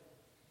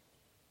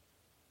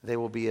 they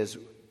will be as...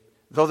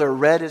 Though they're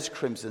red as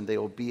crimson, they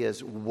will be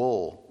as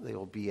wool. They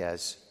will be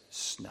as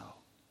snow.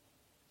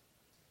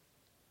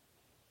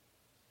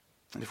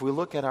 And if we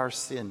look at our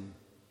sin,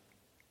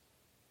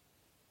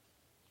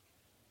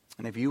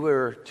 and if you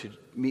were to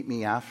meet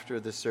me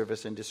after the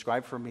service and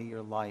describe for me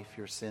your life,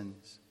 your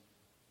sins,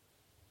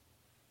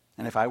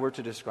 and if I were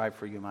to describe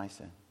for you my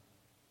sin,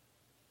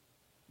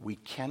 we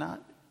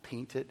cannot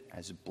paint it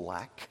as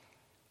black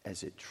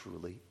as it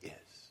truly is.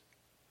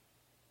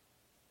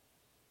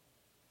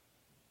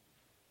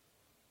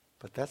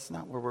 But that's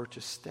not where we're to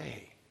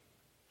stay,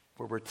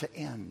 where we're to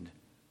end.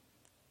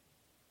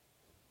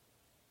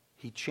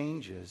 He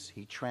changes,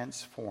 He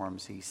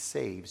transforms, He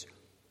saves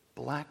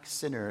black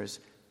sinners,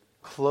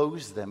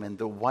 clothes them in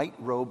the white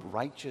robe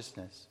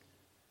righteousness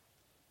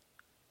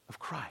of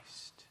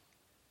Christ.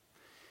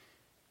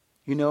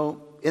 You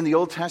know, in the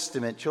Old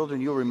Testament,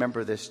 children, you'll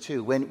remember this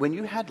too. When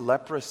you had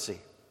leprosy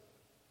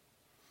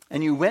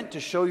and you went to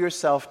show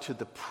yourself to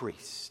the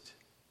priest,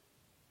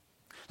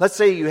 let's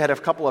say you had a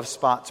couple of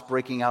spots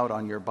breaking out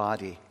on your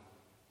body.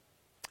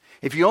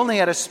 If you only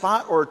had a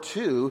spot or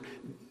two,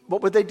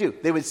 what would they do?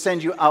 They would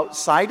send you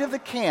outside of the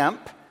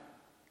camp.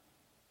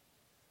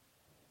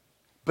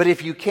 But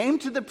if you came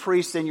to the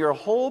priest and your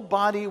whole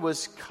body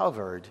was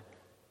covered,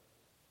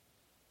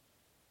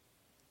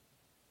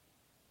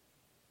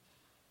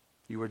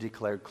 you were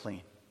declared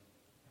clean.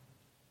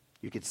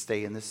 You could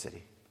stay in the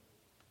city.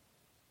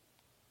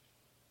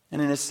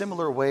 And in a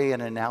similar way,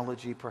 an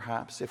analogy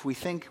perhaps, if we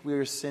think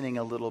we're sinning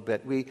a little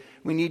bit, we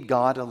need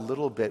God a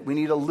little bit, we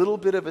need a little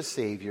bit of a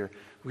Savior,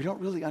 we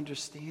don't really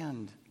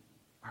understand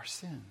our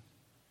sin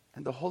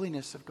and the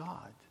holiness of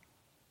God.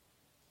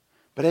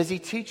 But as He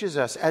teaches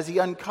us, as He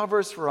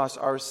uncovers for us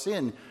our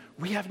sin,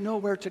 we have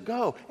nowhere to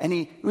go.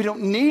 And we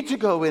don't need to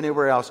go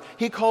anywhere else.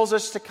 He calls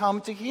us to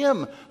come to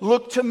Him.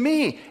 Look to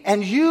me,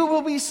 and you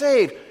will be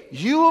saved.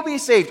 You will be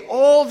saved,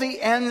 all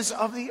the ends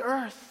of the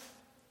earth.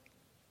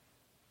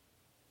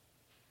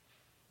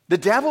 The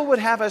devil would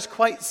have us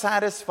quite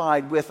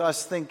satisfied with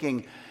us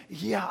thinking,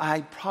 yeah,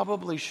 I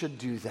probably should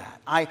do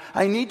that.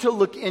 I need to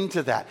look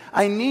into that.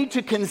 I need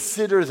to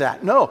consider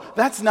that. No,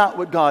 that's not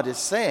what God is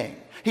saying.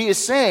 He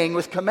is saying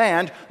with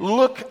command,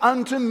 look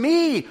unto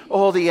me,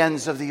 all the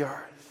ends of the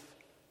earth.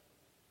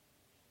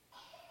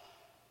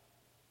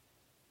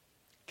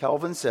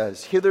 Calvin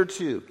says,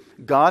 hitherto,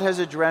 God has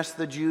addressed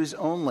the Jews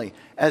only,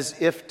 as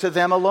if to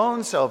them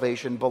alone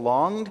salvation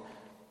belonged,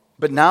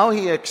 but now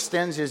He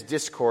extends His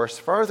discourse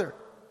further.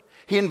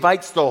 He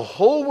invites the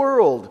whole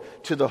world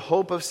to the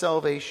hope of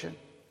salvation.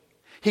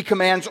 He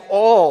commands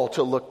all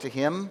to look to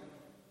Him,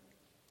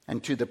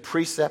 and to the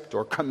precept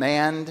or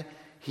command,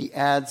 He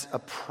adds a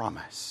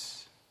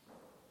promise,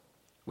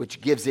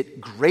 which gives it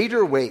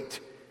greater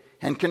weight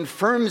and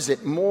confirms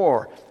it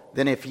more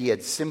than if He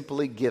had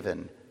simply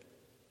given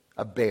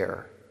a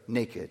bare,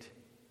 naked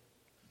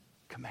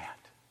command.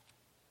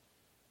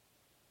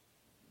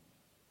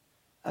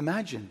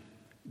 Imagine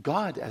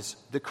God as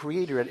the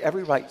Creator had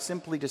every right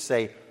simply to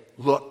say,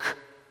 look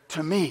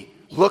to me,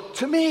 look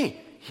to me.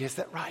 He has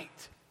that right.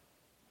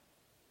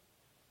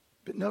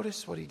 But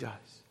notice what He does.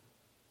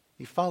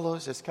 He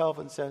follows, as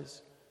Calvin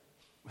says,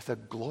 with a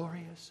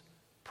glorious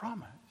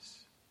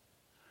promise.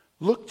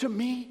 Look to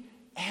me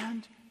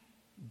and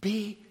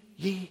be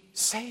ye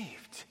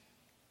saved.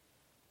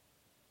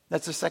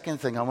 That's the second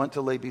thing I want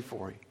to lay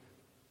before you.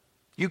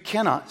 You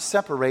cannot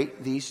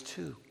separate these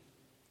two.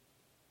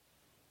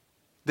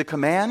 The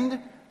command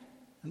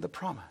and the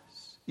promise.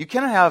 You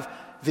cannot have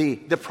the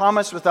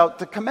promise without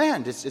the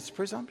command. It's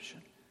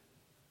presumption.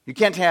 You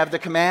can't have the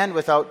command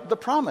without the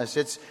promise.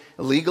 It's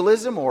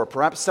legalism or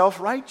perhaps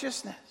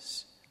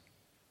self-righteousness.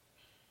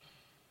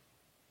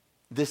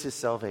 This is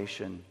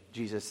salvation,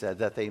 Jesus said,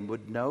 that they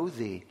would know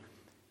Thee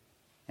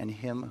and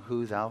Him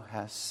who Thou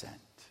hast sent.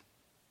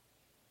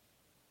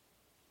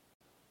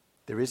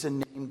 There is a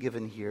name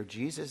given here.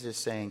 Jesus is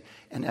saying,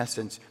 in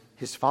essence,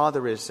 His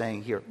Father is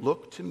saying here,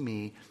 look to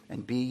me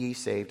and be ye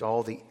saved,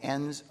 all the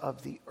ends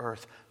of the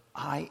earth.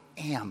 I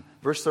am.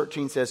 Verse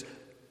 13 says,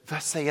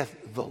 thus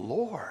saith the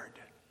Lord.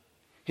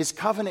 His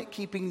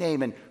covenant-keeping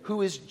name. And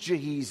who is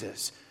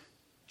Jesus?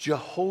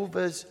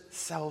 Jehovah's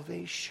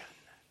salvation.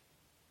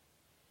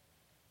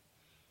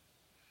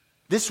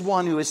 This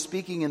one who is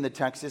speaking in the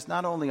text is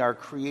not only our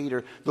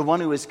Creator, the one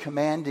who is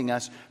commanding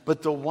us,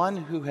 but the one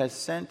who has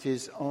sent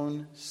His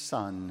own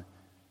Son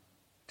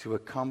to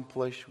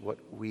accomplish what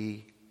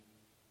we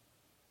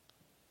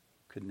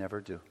could never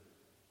do.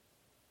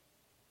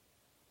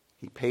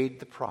 He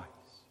paid the price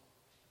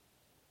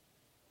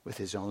with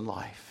His own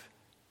life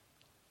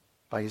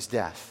by his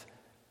death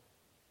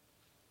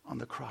on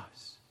the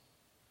cross.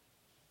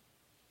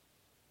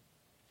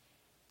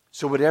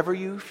 So whatever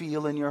you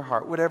feel in your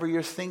heart, whatever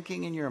you're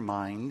thinking in your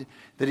mind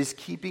that is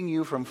keeping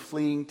you from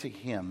fleeing to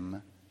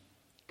him,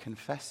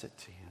 confess it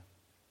to him.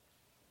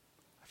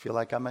 I feel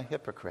like I'm a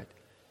hypocrite.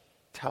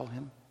 Tell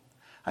him.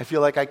 I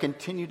feel like I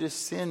continue to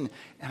sin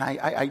and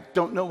I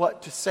don't know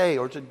what to say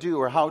or to do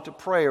or how to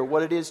pray or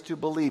what it is to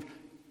believe.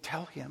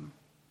 Tell him.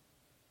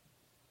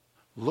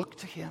 Look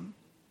to him.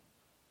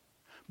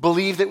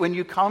 Believe that when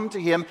you come to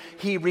him,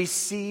 he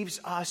receives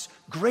us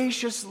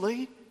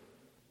graciously.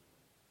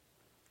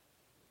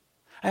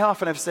 I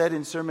often have said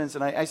in sermons,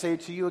 and I say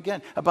it to you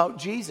again, about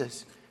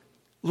Jesus.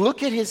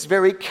 Look at his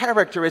very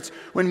character. It's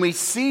when we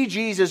see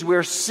Jesus,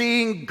 we're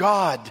seeing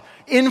God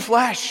in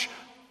flesh,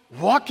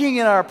 walking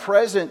in our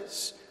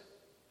presence.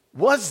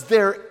 Was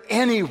there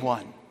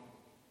anyone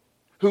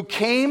who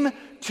came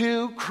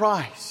to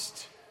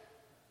Christ,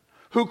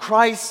 who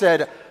Christ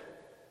said,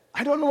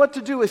 I don't know what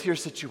to do with your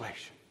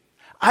situation.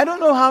 I don't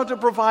know how to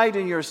provide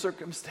in your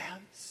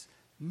circumstance.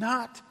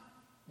 Not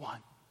one.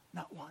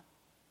 Not one.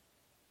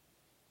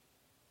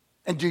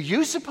 And do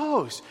you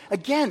suppose,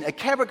 again, a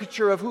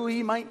caricature of who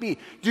he might be,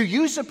 do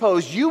you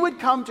suppose you would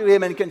come to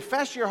him and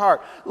confess your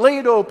heart, lay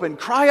it open,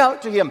 cry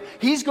out to him,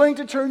 he's going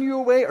to turn you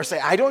away or say,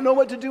 I don't know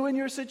what to do in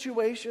your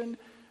situation?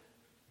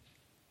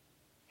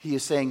 He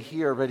is saying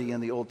here already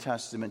in the Old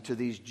Testament to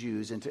these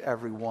Jews and to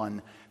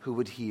everyone who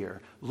would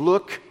hear,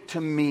 look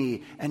to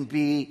me and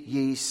be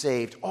ye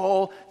saved,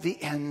 all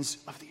the ends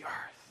of the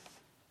earth.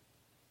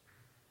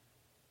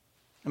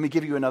 Let me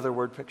give you another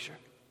word picture,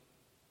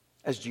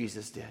 as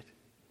Jesus did.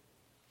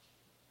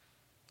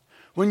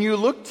 When you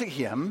look to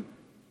him,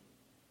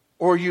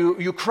 or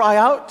you cry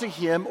out to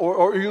him,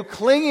 or you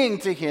clinging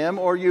to him,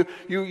 or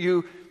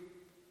you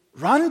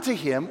run to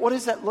him, what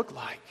does that look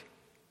like?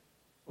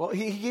 Well,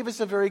 he gave us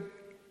a very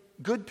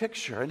good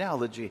picture,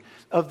 analogy,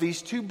 of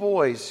these two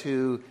boys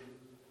whose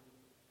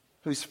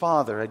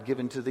father had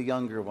given to the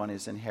younger one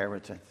his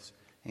inheritance.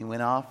 He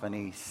went off and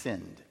he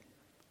sinned.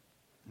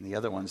 And the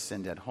other one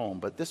sinned at home.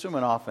 But this one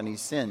went off and he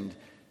sinned,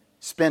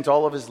 spent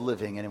all of his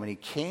living, and when he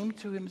came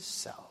to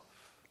himself,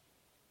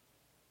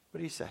 what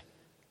did he say?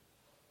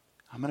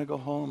 I'm going to go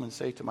home and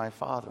say to my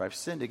father, I've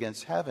sinned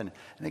against heaven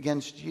and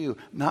against you,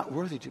 not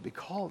worthy to be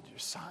called your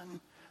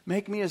son.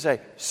 Make me as a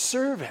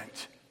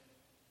servant.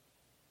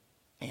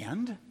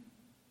 And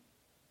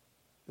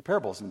the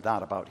parable is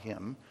not about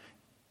him.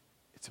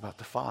 It's about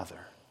the father.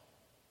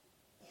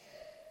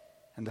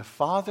 And the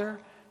father,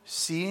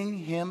 seeing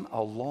him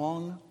a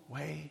long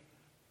way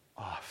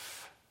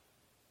off,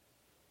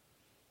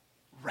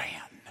 ran.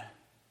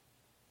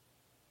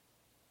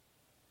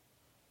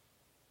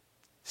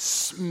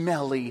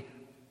 Smelly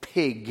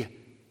pig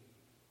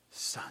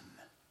son.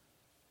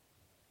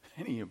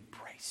 And he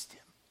embraced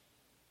him.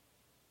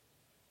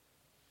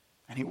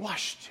 And he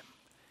washed him.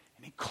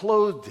 And he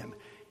clothed him.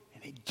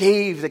 And he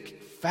gave the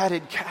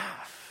fatted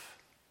calf.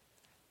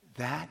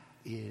 That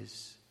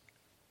is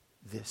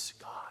this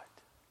God.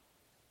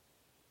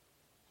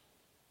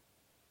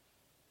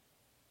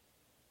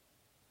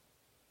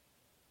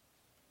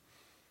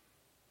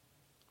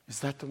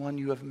 Is that the one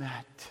you have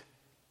met?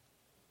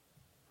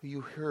 Who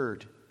you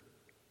heard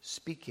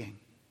speaking?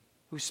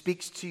 Who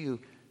speaks to you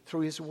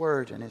through his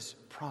word and his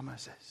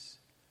promises?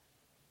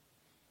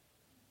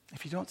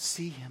 If you don't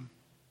see him,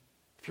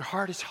 if your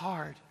heart is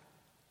hard,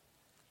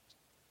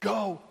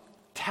 go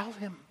tell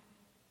him.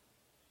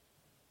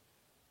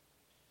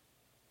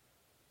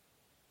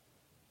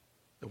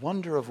 The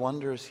wonder of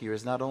wonders here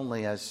is not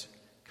only, as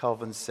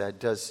Calvin said,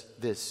 does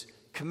this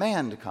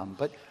command come,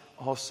 but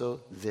also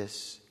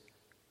this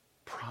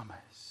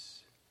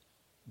promise.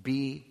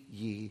 Be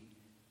ye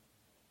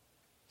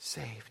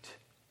saved.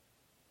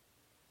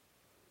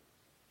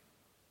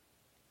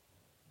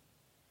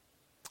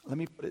 Let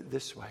me put it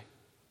this way.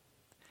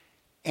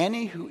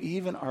 Any who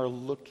even are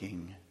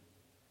looking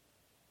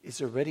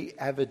is already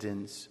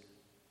evidence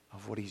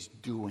of what he's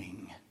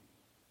doing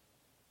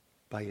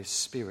by his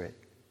Spirit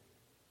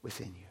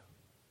within you.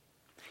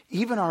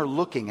 Even our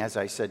looking, as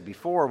I said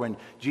before, when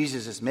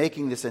Jesus is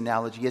making this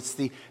analogy, it's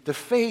the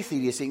faith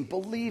he is saying,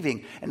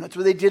 believing. And that's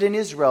what they did in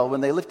Israel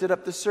when they lifted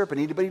up the serpent.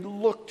 Anybody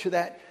looked to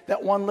that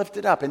one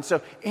lifted up. And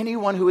so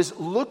anyone who is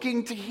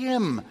looking to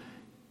him,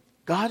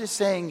 God is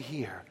saying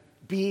here,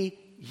 be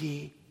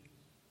ye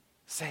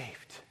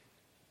saved.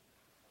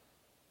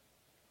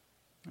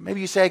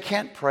 Maybe you say, I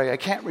can't pray, I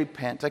can't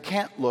repent, I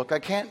can't look, I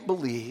can't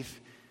believe.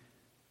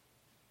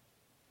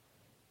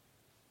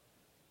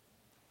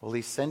 Well,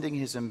 he's sending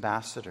his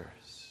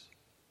ambassadors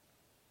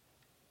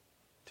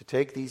to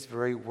take these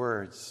very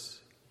words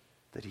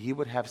that he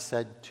would have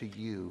said to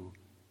you,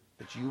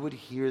 that you would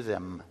hear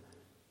them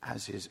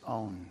as his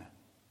own.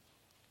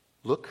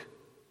 Look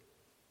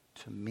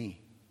to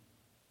me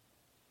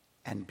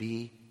and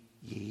be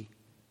ye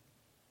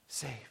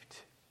saved.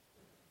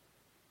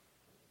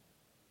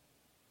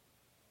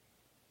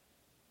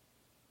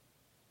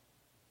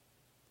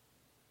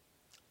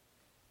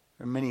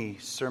 There are many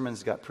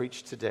sermons got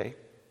preached today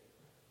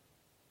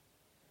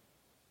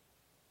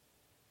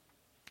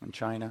in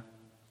China,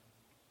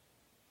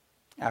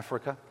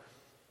 Africa,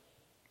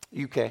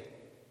 UK,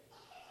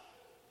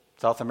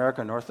 South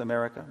America, North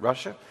America,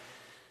 Russia.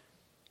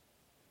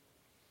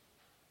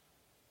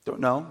 Don't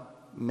know.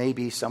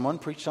 Maybe someone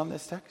preached on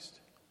this text.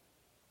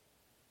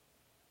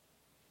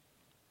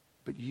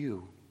 But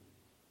you,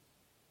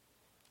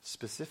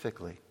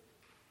 specifically,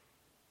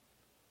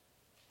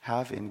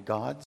 have in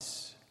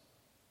God's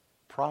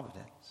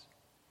providence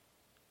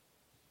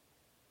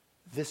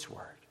this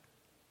word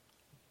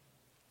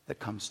that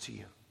comes to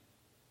you.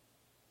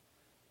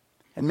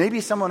 And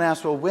maybe someone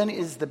asks, well, when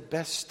is the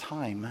best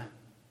time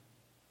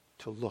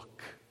to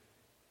look?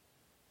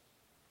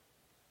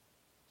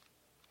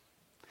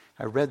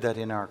 I read that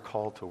in our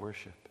call to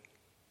worship,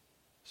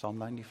 Psalm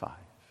 95.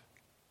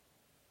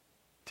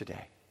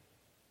 Today.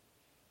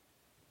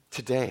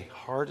 Today,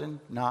 harden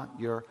not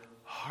your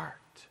heart.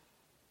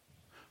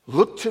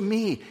 Look to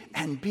me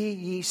and be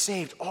ye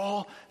saved,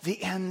 all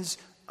the ends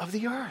of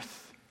the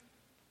earth.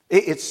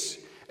 It's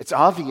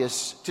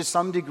obvious to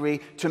some degree,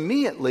 to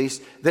me at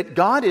least, that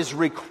God is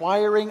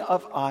requiring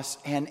of us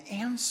an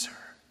answer.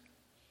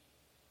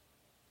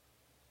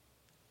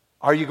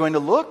 Are you going to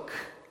look?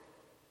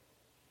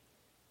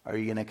 Are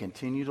you going to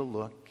continue to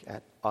look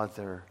at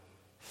other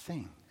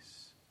things?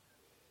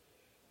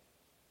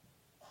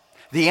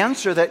 The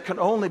answer that can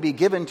only be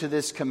given to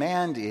this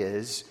command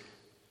is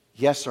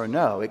yes or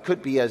no. It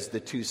could be as the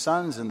two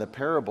sons in the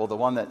parable, the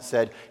one that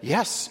said,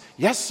 yes,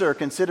 sir,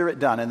 consider it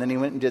done. And then he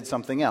went and did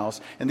something else.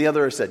 And the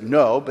other said,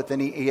 no, but then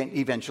he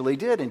eventually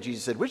did. And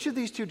Jesus said, which of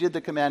these two did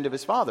the command of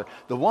his father?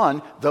 The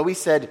one, though he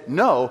said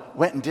no,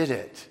 went and did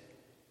it.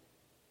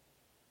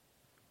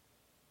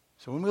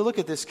 So when we look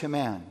at this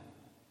command,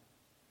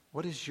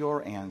 what is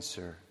your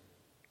answer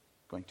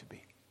going to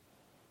be?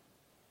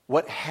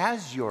 What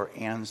has your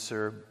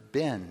answer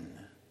been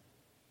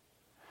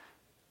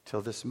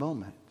till this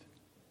moment?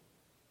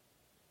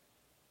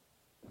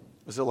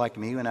 Was it like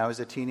me when I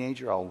was a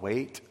teenager? I'll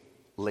wait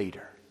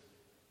later.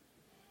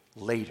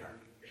 Later.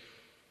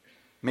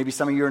 Maybe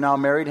some of you are now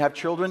married, have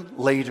children?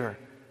 Later.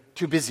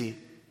 Too busy.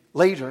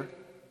 Later.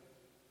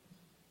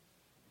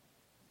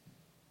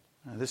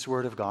 Now, this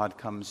word of God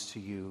comes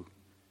to you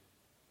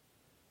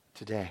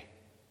today.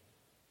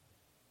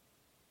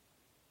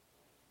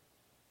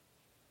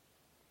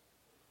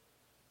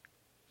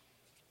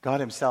 God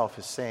himself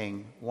is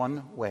saying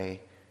one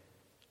way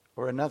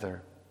or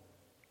another,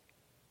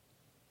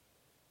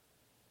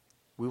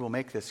 we will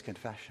make this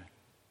confession.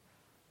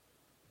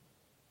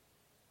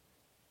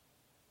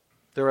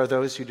 There are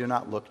those who do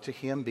not look to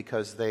him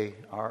because they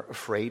are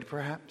afraid,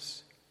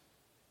 perhaps,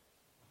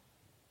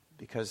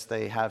 because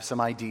they have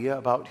some idea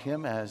about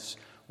him as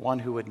one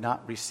who would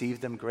not receive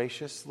them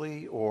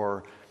graciously,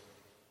 or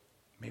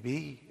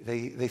maybe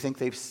they think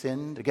they've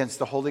sinned against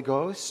the Holy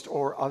Ghost,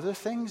 or other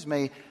things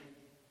may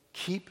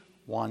keep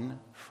one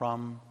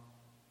from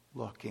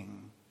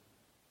looking.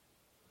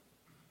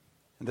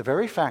 And the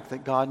very fact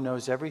that God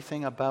knows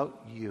everything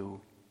about you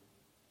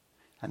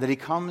and that he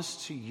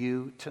comes to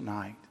you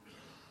tonight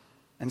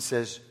and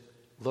says,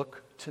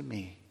 look to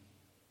me,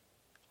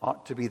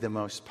 ought to be the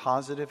most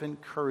positive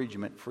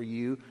encouragement for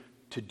you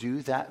to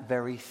do that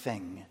very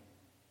thing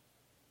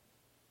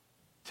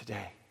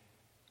today.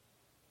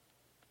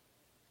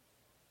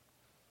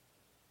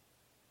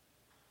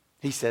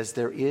 He says,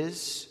 there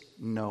is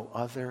no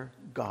other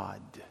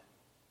God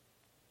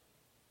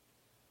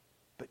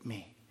but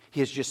me. He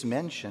has just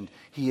mentioned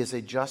he is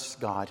a just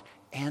God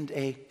and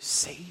a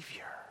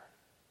Savior.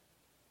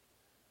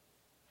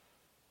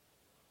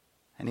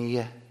 And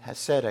he has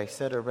said, I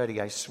said already,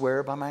 I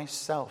swear by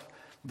myself,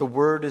 the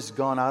word is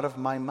gone out of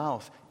my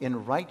mouth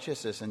in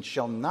righteousness and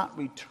shall not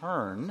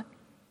return,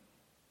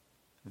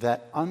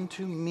 that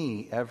unto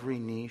me every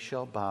knee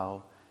shall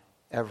bow,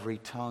 every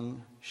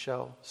tongue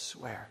shall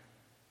swear.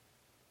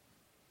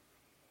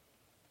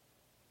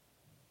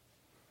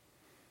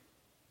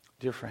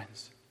 Dear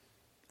friends,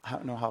 I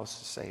don't know how else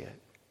to say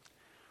it.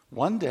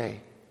 One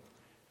day,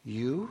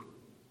 you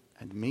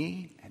and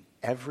me and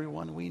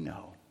everyone we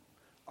know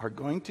are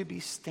going to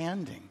be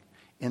standing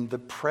in the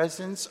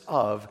presence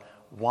of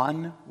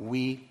one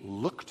we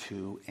look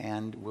to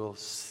and will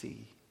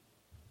see.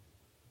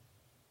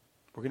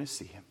 We're going to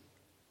see him.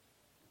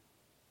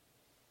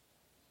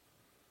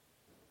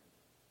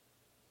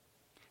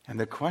 And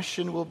the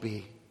question will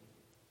be,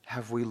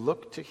 have we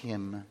looked to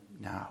him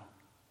now?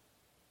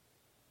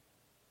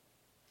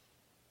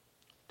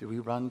 Do we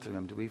run to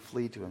him? Do we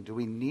flee to him? Do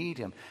we need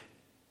him?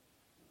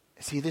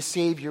 Is he the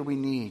Savior we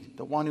need?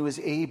 The one who is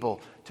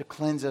able to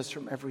cleanse us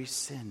from every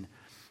sin?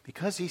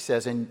 Because he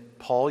says, and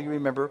Paul, you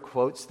remember,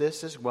 quotes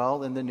this as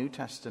well in the New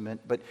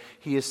Testament, but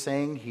he is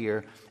saying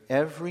here,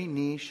 every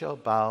knee shall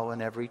bow and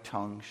every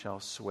tongue shall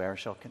swear,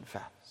 shall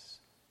confess.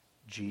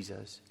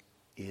 Jesus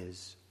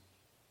is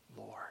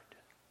Lord.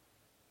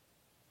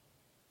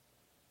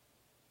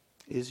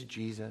 Is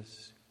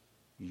Jesus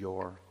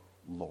your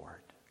Lord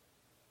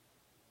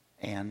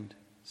and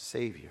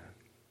Savior?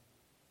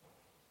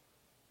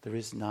 There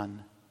is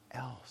none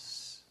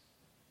else.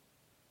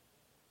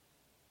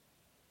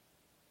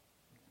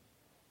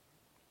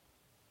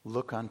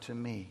 look unto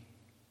me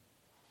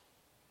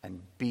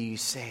and be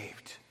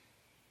saved,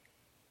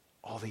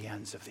 all the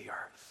ends of the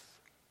earth.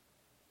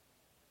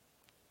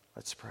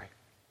 Let's pray.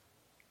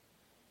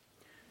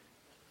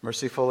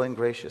 Merciful and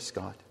gracious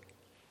God,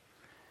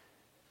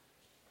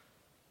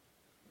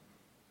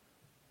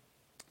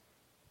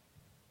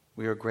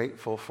 we are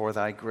grateful for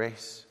thy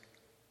grace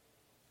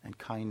and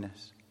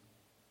kindness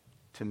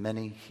to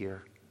many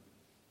here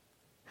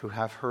who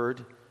have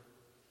heard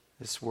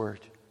this word,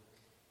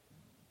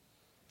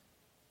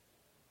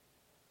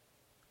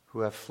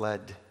 who have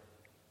fled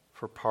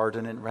for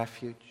pardon and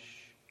refuge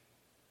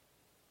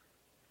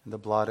in the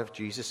blood of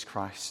Jesus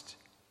Christ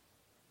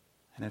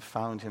and have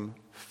found him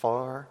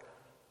far,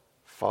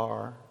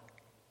 far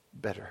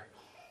better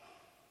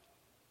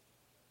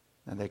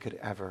than they could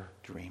ever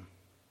dream.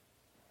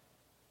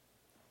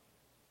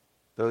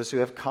 Those who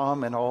have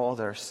come in all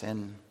their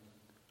sin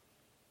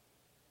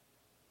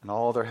and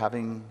all their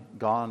having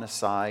gone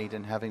aside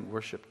and having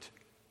worshipped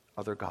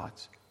other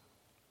gods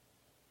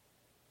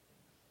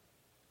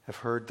have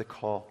heard the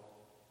call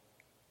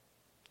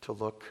to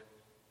look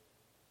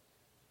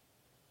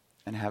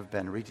and have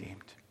been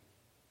redeemed,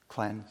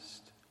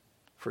 cleansed,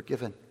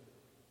 forgiven.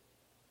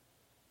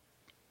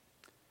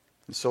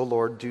 And so,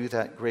 Lord, do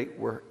that great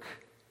work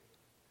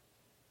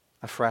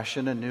afresh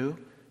and anew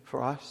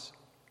for us,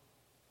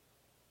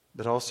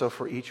 but also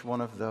for each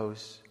one of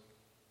those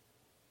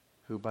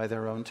who by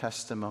their own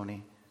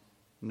testimony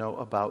know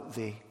about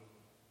thee,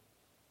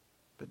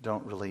 but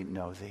don't really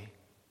know thee.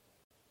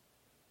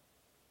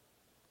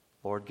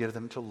 Lord, give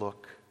them to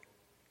look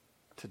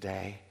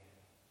today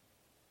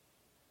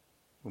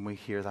when we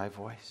hear thy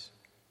voice.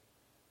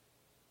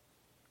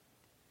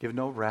 Give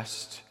no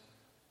rest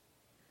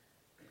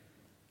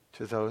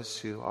to those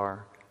who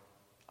are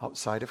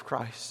outside of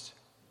Christ,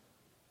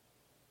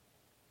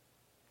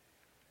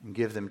 and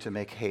give them to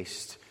make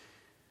haste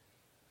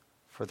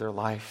for their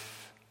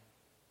life.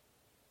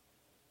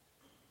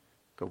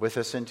 Go with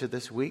us into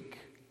this week.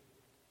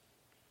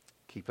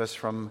 Keep us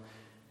from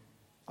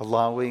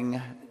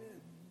allowing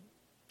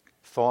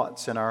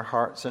thoughts in our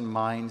hearts and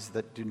minds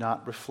that do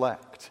not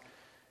reflect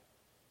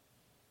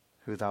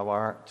who thou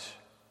art,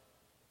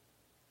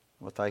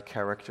 what thy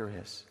character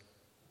is.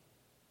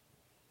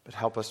 But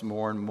help us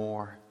more and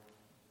more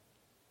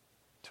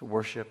to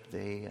worship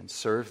thee and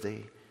serve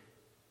thee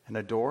and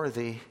adore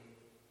thee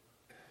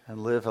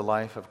and live a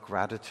life of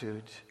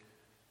gratitude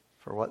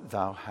for what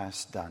thou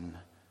hast done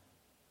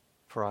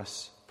for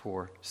us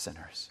poor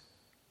sinners.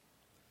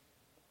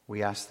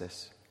 We ask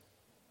this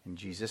in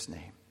Jesus'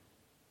 name.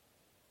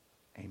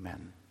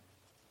 Amen.